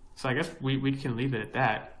 So I guess we can leave it at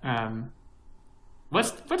that.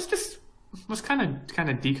 Let's kind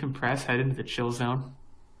of decompress, head into the chill zone.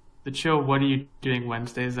 The chill, what are you doing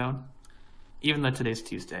Wednesday zone? Even though today's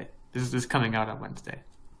Tuesday. This is coming out on Wednesday.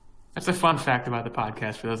 That's a fun fact about the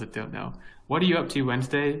podcast for those that don't know. What are you up to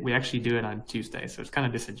Wednesday? We actually do it on Tuesday, so it's kind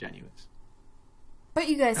of disingenuous. But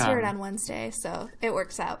you guys hear it on Wednesday, so it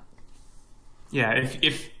works out. Yeah,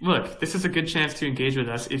 if look, this is a good chance to engage with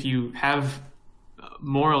us. If you have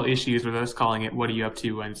moral issues with us calling it, what are you up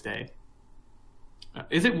to Wednesday?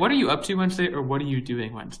 Is it what are you up to Wednesday or what are you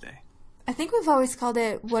doing Wednesday? I think we've always called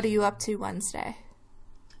it what are you up to Wednesday.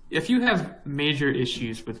 If you have major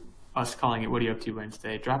issues with us calling it what are you up to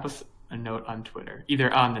Wednesday, drop us a note on Twitter, either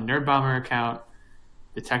on the Nerd Bomber account,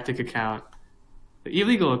 the Tactic account, the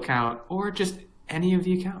illegal account, or just any of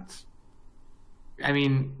the accounts. I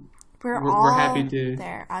mean, we're happy to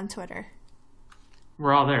there on Twitter.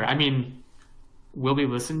 We're all there. I mean, will we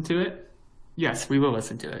listen to it? Yes, we will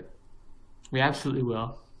listen to it. We absolutely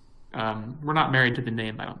will. We're not married to the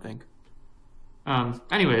name, I don't think.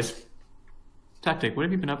 Anyways, Tactic, what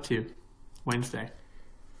have you been up to Wednesday?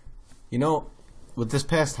 You know, with this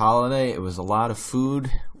past holiday, it was a lot of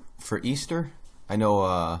food for Easter. I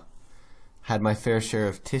know had my fair share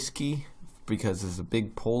of Tiski because there's a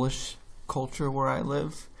big Polish culture where I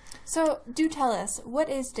live. So, do tell us, what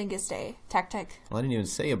is Dingus Day, Tactic? Well, I didn't even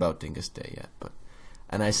say about Dingus Day yet,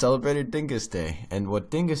 and I celebrated Dingus Day. And what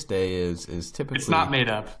Dingus Day is typically... It's not made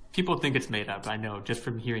up. People think it's made up, I know, just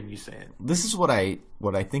from hearing you say it. This is what I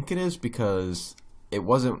think it is because it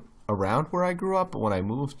wasn't around where I grew up, but when I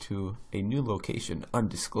moved to a new location,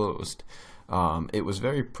 undisclosed, it was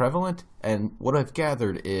very prevalent. And what I've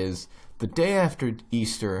gathered is the day after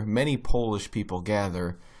Easter, many Polish people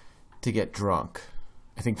gather to get drunk.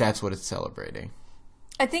 I think that's what it's celebrating.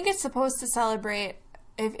 I think it's supposed to celebrate,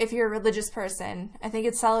 if you're a religious person, I think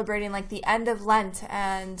it's celebrating like the end of Lent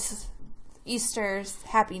and Easter's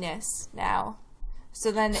happiness now.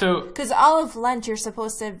 So then, because all of Lent you're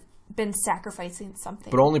supposed to have been sacrificing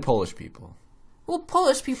something. But only Polish people. Well,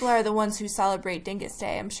 Polish people are the ones who celebrate Dingus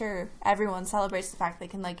Day. I'm sure everyone celebrates the fact they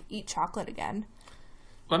can like eat chocolate again.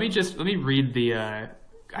 Let me read the.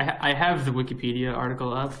 I have the Wikipedia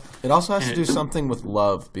article up. It also has to do something with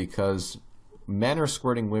love because men are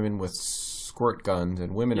squirting women with squirt guns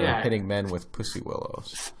and women are hitting men with pussy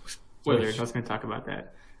willows. Spoilers. I was going to talk about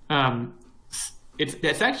that.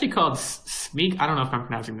 It's actually called Smeek. I don't know if I'm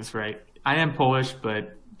pronouncing this right. I am Polish,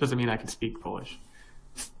 but doesn't mean I can speak Polish.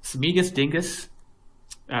 Smigus Dingus.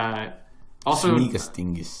 Also, Smigus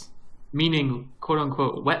Dingus. Meaning, quote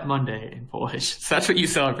unquote, Wet Monday in Polish. So that's what you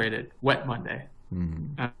celebrated, Wet Monday.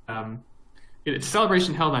 Mm-hmm. It's a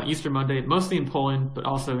celebration held on Easter Monday, mostly in Poland, but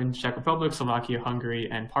also in Czech Republic, Slovakia,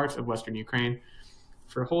 Hungary, and parts of Western Ukraine.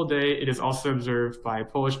 For a whole day, it is also observed by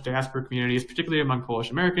Polish diaspora communities, particularly among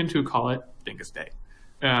Polish Americans, who call it Dingus Day.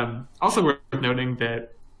 Also worth noting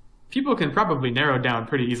that people can probably narrow down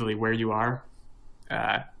pretty easily where you are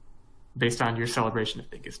based on your celebration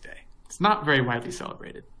of Dingus Day. It's not very widely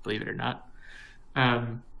celebrated, believe it or not.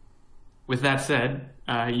 With that said,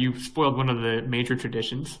 you spoiled one of the major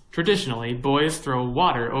traditions. Traditionally, boys throw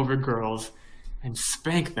water over girls and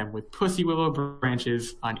spank them with pussy willow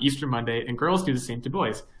branches on Easter Monday, and girls do the same to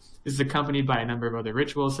boys. This is accompanied by a number of other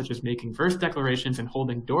rituals, such as making verse declarations and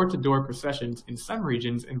holding door-to-door processions in some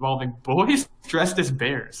regions involving boys dressed as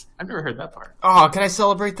bears. I've never heard that part. Oh, can I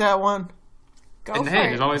celebrate that one? Go for it. Hey,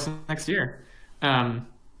 there's always next year. I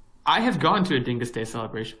have gone to a Dingus Day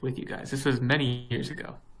celebration with you guys. This was many years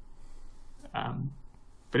ago.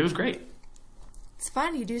 But it was great. It's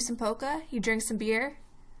fun. You do some polka, you drink some beer,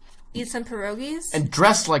 eat some pierogies. And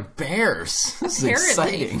dress like bears. This is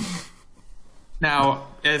exciting. Now,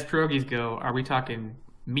 as pierogies go, are we talking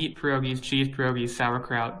meat pierogies, cheese pierogies,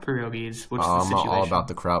 sauerkraut pierogies? What's the situation? I'm all about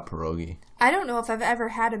the kraut pierogi. I don't know if I've ever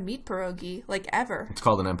had a meat pierogi, like ever. It's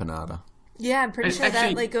called an empanada. Yeah, I'm pretty sure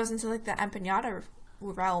that like goes into like the empanada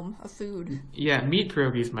realm of food. Yeah, meat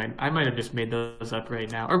pierogies I might have just made those up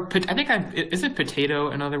right now. Or I think is it potato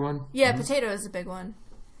another one? Yeah, potato is a big one.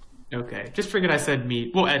 Okay, just forget I said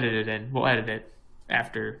meat. We'll edit it in. We'll edit it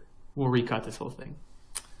after. We'll recut this whole thing.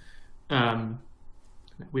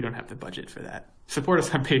 We don't have the budget for that. Support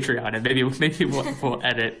us on Patreon, and maybe we'll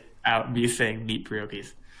edit out me saying meat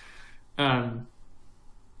pierogies. But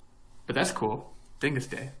that's cool. Dingus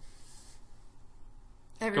Day.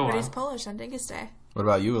 Everybody's Polish on Dingus Day. What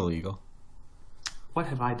about you, Illegal? What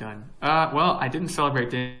have I done? Well, I didn't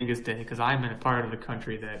celebrate Dingus Day because I'm in a part of the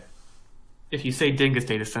country that if you say Dingus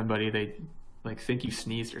Day to somebody, they like think you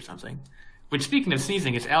sneezed or something. Which, speaking of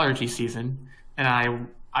sneezing, it's allergy season, and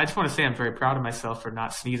I just want to say I'm very proud of myself for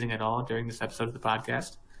not sneezing at all during this episode of the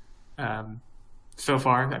podcast. So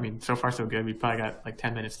far so good. We probably got like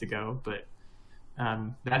 10 minutes to go, but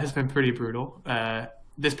that has been pretty brutal.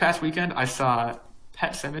 This past weekend, I saw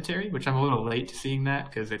Pet Sematary, which I'm a little late to seeing that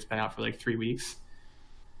because it's been out for like 3 weeks.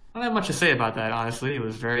 I don't have much to say about that, honestly. It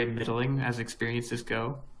was very middling as experiences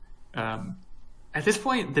go. At this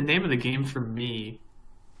point, the name of the game for me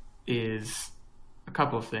is a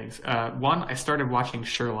couple of things. One, I started watching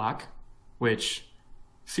Sherlock, which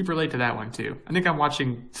super late to that one too. I think I'm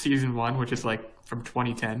watching season 1, which is like from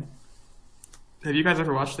 2010. Have you guys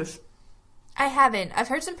ever watched this? I haven't. I've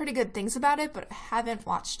heard some pretty good things about it, but I haven't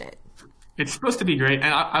watched it. It's supposed to be great,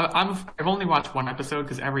 and I've only watched one episode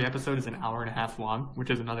because every episode is an hour and a half long, which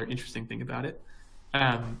is another interesting thing about it.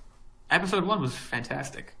 Episode 1 was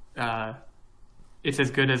fantastic. It's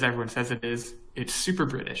as good as everyone says it is. It's super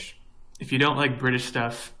British. If you don't like British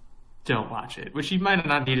stuff, don't watch it. Which you might have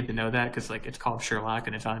not needed to know that because like it's called Sherlock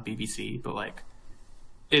and it's on BBC, but like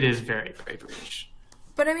it is very, very British.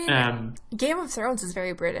 But I mean, Game of Thrones is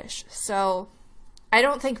very British, so I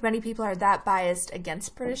don't think many people are that biased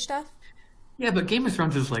against British stuff. Yeah, but Game of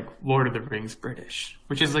Thrones is like Lord of the Rings British,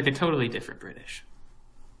 which is like a totally different British.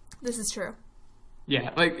 This is true.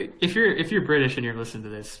 Yeah, like if you're British and you're listening to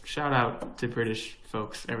this, shout out to British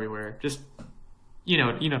folks everywhere. Just you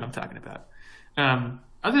know what I'm talking about.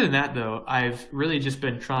 Other than that, though, I've really just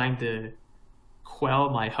been trying to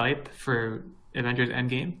quell my hype for Avengers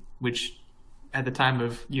Endgame, which at the time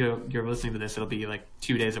of you're listening to this, it'll be like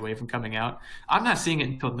 2 days away from coming out. I'm not seeing it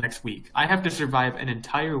until next week. I have to survive an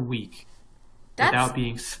entire week without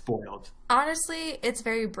being spoiled. Honestly, it's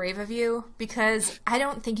very brave of you because I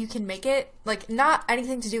don't think you can make it. Like, not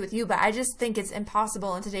anything to do with you, but I just think it's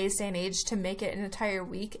impossible in today's day and age to make it an entire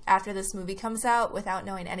week after this movie comes out without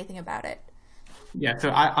knowing anything about it. Yeah, so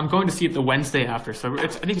I'm going to see it the Wednesday after, so I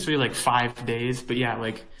think it's really like 5 days. But yeah,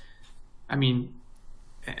 like, I mean,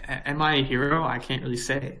 am I a hero? I can't really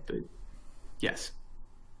say, but yes.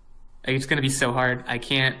 It's going to be so hard.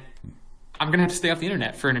 I'm going to have to stay off the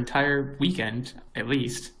internet for an entire weekend, at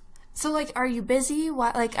least. So, like, are you busy?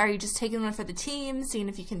 What, like, are you just taking one for the team, seeing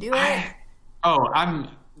if you can do it?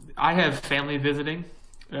 I have family visiting.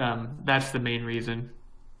 That's the main reason.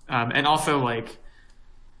 And also, like,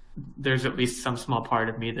 there's at least some small part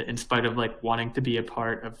of me that, in spite of, like, wanting to be a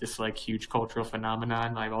part of this, like, huge cultural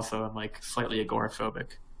phenomenon, I also am, like, slightly agoraphobic.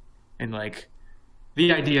 And, like,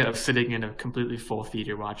 the idea of sitting in a completely full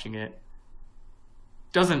theater watching it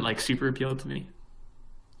doesn't like super appeal to me.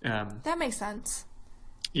 That makes sense.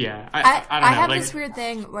 Yeah, I don't know. I have this weird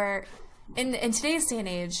thing where in today's day and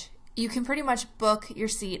age, you can pretty much book your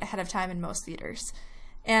seat ahead of time in most theaters.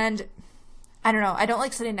 And I don't know, I don't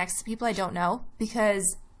like sitting next to people I don't know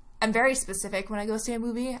because I'm very specific when I go see a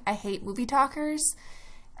movie. I hate movie talkers.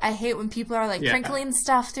 I hate when people are like crinkling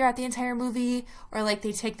stuff throughout the entire movie, or like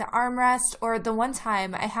they take the armrest, or the one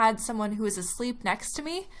time I had someone who was asleep next to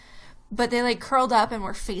me, but they like curled up and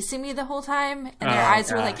were facing me the whole time, and their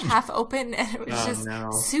eyes were like half open, and it was just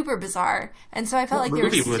super bizarre. And so I felt like they were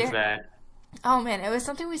staring. What movie was that? Oh man, it was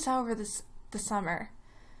something we saw over the summer.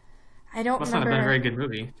 I don't remember. Must not have been a very good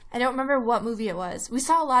movie. I don't remember what movie it was. We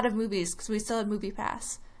saw a lot of movies because we still had Movie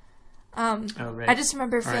Pass. Oh, right. I just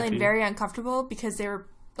remember feeling R.I.P. very uncomfortable because they were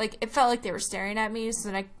like, it felt like they were staring at me, so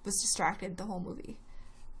then I was distracted the whole movie.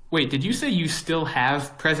 Wait, did you say you still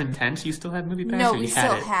have present tense? You still have movie pass? No, or we you still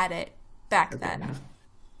had it? had it back then.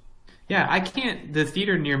 Yeah, I can't. The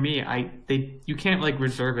theater near me, you can't like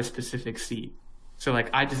reserve a specific seat. So like,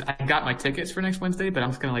 I got my tickets for next Wednesday, but I'm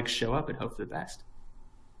just gonna like show up and hope for the best.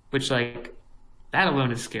 Which like, that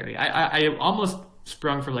alone is scary. I almost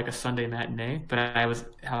sprung for like a Sunday matinee, but I was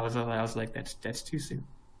like, that's too soon.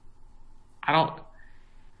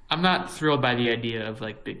 I'm not thrilled by the idea of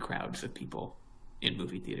like big crowds of people in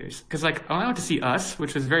movie theaters. Because like, when I went to see Us,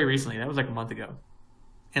 which was very recently, that was like a month ago,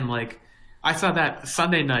 and like, I saw that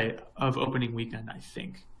Sunday night of opening weekend, I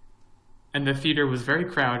think, and the theater was very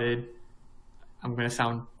crowded. I'm gonna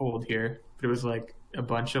sound old here, but it was like a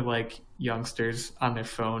bunch of like youngsters on their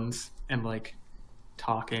phones and like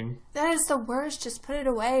talking. That is the worst. Just put it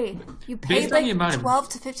away. You paid Based on the like amount of- $12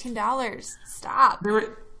 to $15. Stop.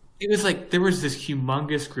 It was like there was this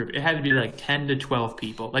humongous group. It had to be like 10 to 12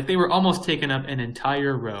 people. Like they were almost taking up an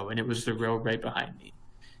entire row, and it was the row right behind me.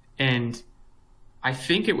 And I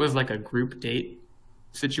think it was like a group date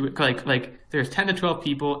situation. Like there's 10 to 12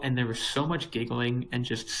 people, and there was so much giggling and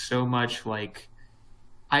just so much like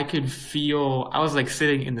I was like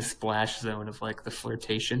sitting in the splash zone of like the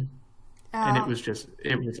flirtation, and it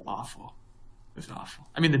was awful. It was awful.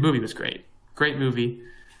 I mean, the movie was great. Great movie.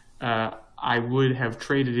 I would have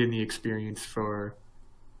traded in the experience for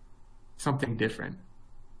something different.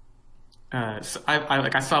 So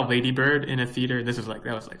I saw Lady Bird in a theater. That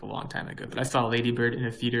was like a long time ago, but I saw Lady Bird in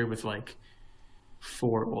a theater with like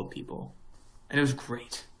 4 old people, and it was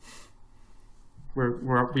great.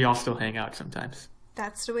 We all still hang out sometimes.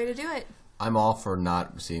 That's the way to do it. I'm all for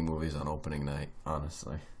not seeing movies on opening night,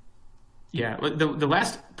 honestly. Yeah, the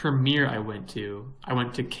last premiere I went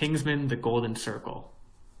to Kingsman: The Golden Circle,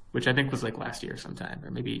 which I think was like last year sometime, or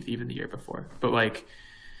maybe even the year before. But like,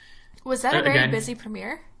 was that a very busy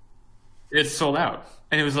premiere? It's sold out,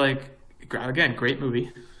 and it was like, again, great movie.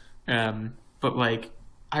 But like,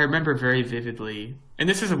 I remember very vividly, and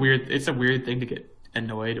it's a weird thing to get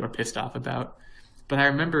annoyed or pissed off about. But I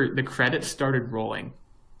remember the credits started rolling,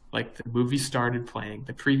 like the movie started playing,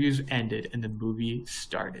 the previews ended, and the movie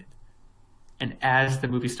started. And as the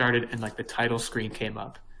movie started and like the title screen came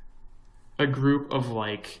up, a group of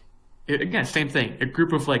like, again, same thing, a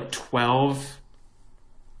group of like 12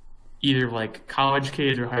 either like college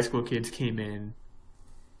kids or high school kids came in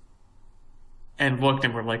and looked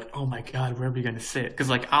and were like, oh my God, where are we going to sit? Because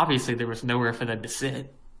like, obviously there was nowhere for them to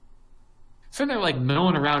sit. So they're like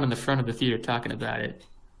milling around in the front of the theater talking about it.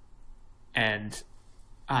 And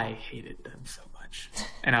I hated them so much.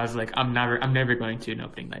 And I was like, I'm never going to an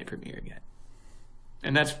opening night premiere again.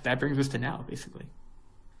 And that brings us to now, basically.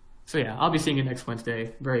 So yeah, I'll be seeing it next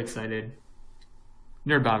Wednesday. Very excited.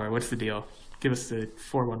 Nerd Bomber, what's the deal? Give us the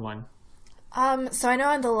 411. So I know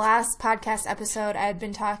on the last podcast episode I had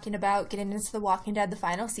been talking about getting into The Walking Dead, the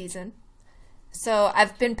final season. So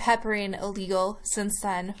I've been peppering Illegal since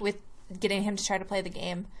then with getting him to try to play the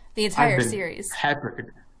game, the entire series.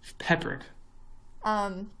 Peppered.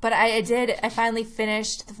 But I finally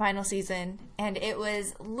finished the final season, and it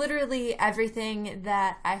was literally everything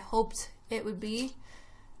that I hoped it would be.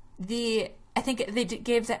 I think they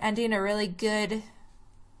gave the ending a really good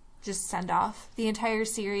just send off. The entire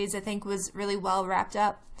series, I think, was really well wrapped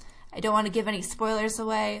up. I don't want to give any spoilers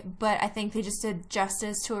away, but I think they just did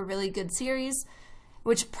justice to a really good series,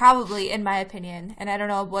 which probably, in my opinion, and I don't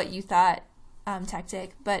know what you thought,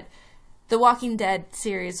 Tactic, but the Walking Dead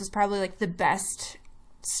series was probably like the best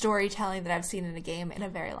storytelling that I've seen in a game in a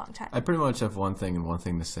very long time. I pretty much have one thing and one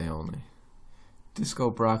thing to say only. Disco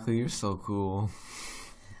Broccoli, you're so cool.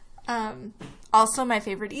 Also my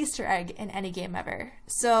favorite Easter egg in any game ever.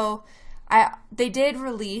 So they did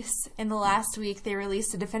release, in the last week, they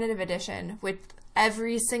released a definitive edition with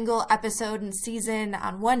every single episode and season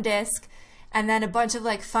on one disc, and then a bunch of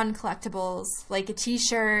like fun collectibles, like a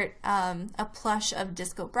t-shirt, a plush of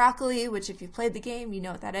Disco Broccoli, which if you played the game, you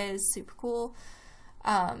know what that is, super cool.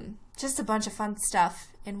 Just a bunch of fun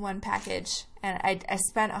stuff in one package, and I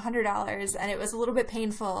spent $100, and it was a little bit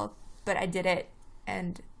painful, but I did it,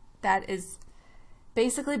 and that is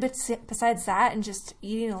basically, besides that and just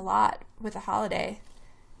eating a lot with a holiday,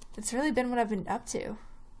 it's really been what I've been up to.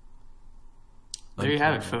 There you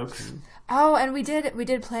have it, folks. Oh, and we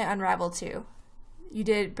did play Unraveled too. You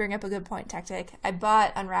did bring up a good point, Tactic. I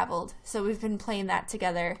bought Unraveled, so we've been playing that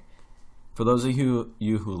together. For those of you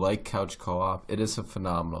who like couch co-op, it is a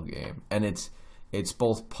phenomenal game, and it's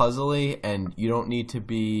both puzzly, and you don't need to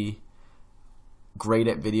be great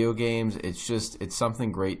at video games. It's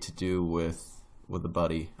something great to do with with a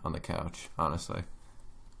buddy on the couch, honestly.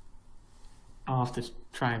 I'll have to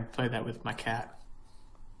try and play that with my cat.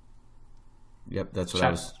 Yep, that's what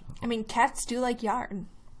I was... I mean, cats do like yarn.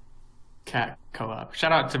 Cat co-op.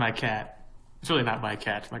 Shout out to my cat. It's really not my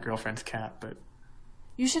cat, it's my girlfriend's cat, but...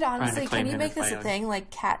 You should honestly, can you make this a thing,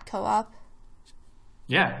 like cat co-op?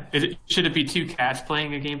 Yeah. Should it be two cats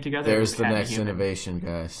playing a game together? There's the next innovation,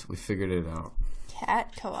 guys. We figured it out.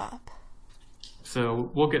 Cat co-op.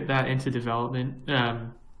 So we'll get that into development.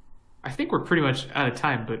 I think we're pretty much out of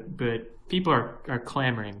time, but people are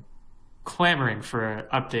clamoring for an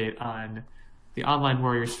update on the Online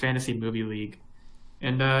Warriors Fantasy Movie League.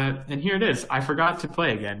 And here it is. I forgot to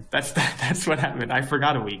play again. That's what happened. I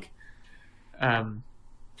forgot a week. I'm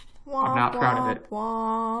not proud of it.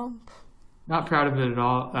 Not proud of it at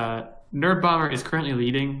all. Nerd Bomber is currently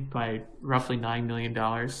leading by roughly $9 million,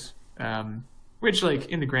 which, like,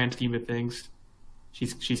 in the grand scheme of things,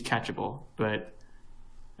 she's catchable. But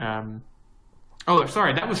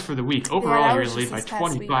sorry, that was for the week. Overall, you're lead by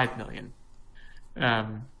 $25 million.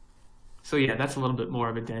 So yeah, that's a little bit more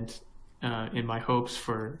of a dent in my hopes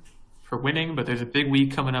for winning. But there's a big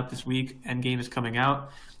week coming up this week. Endgame is coming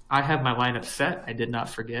out. I have my lineup set. I did not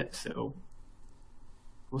forget, so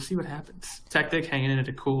we'll see what happens. Tactic hanging in at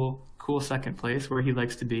a cool second place where he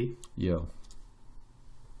likes to be. Yo.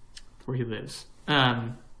 Where he lives.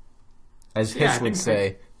 As Hitch would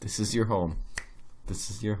say, this is your home. This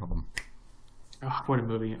is your home. Oh, what a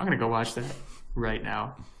movie. I'm going to go watch that right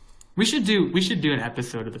now. We should do an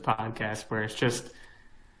episode of the podcast where it's just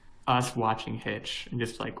us watching Hitch and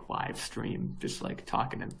just like live stream, just like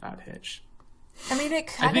talking about Hitch. I mean, it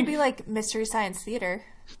kind of be like Mystery Science Theater.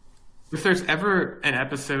 If there's ever an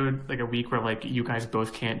episode, like a week where like you guys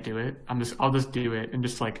both can't do it, I'll just do it and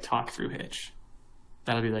just like talk through Hitch.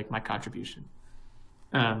 That'll be like my contribution.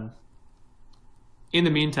 In the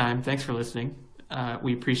meantime, thanks for listening.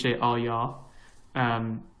 We appreciate all y'all.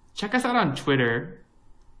 Check us out on Twitter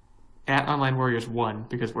at Online Warriors 1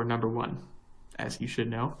 because we're number 1, as you should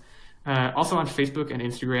know. Also on Facebook and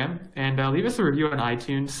Instagram, and leave us a review on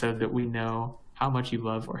iTunes so that we know how much you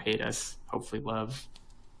love or hate us. Hopefully love.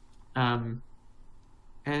 And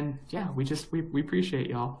yeah, we appreciate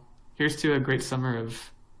y'all. Here's to a great summer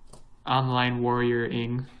of online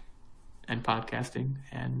warrioring and podcasting,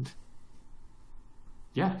 and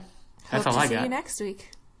yeah, that's all I got. See you next week.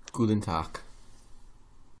 Guten Tag.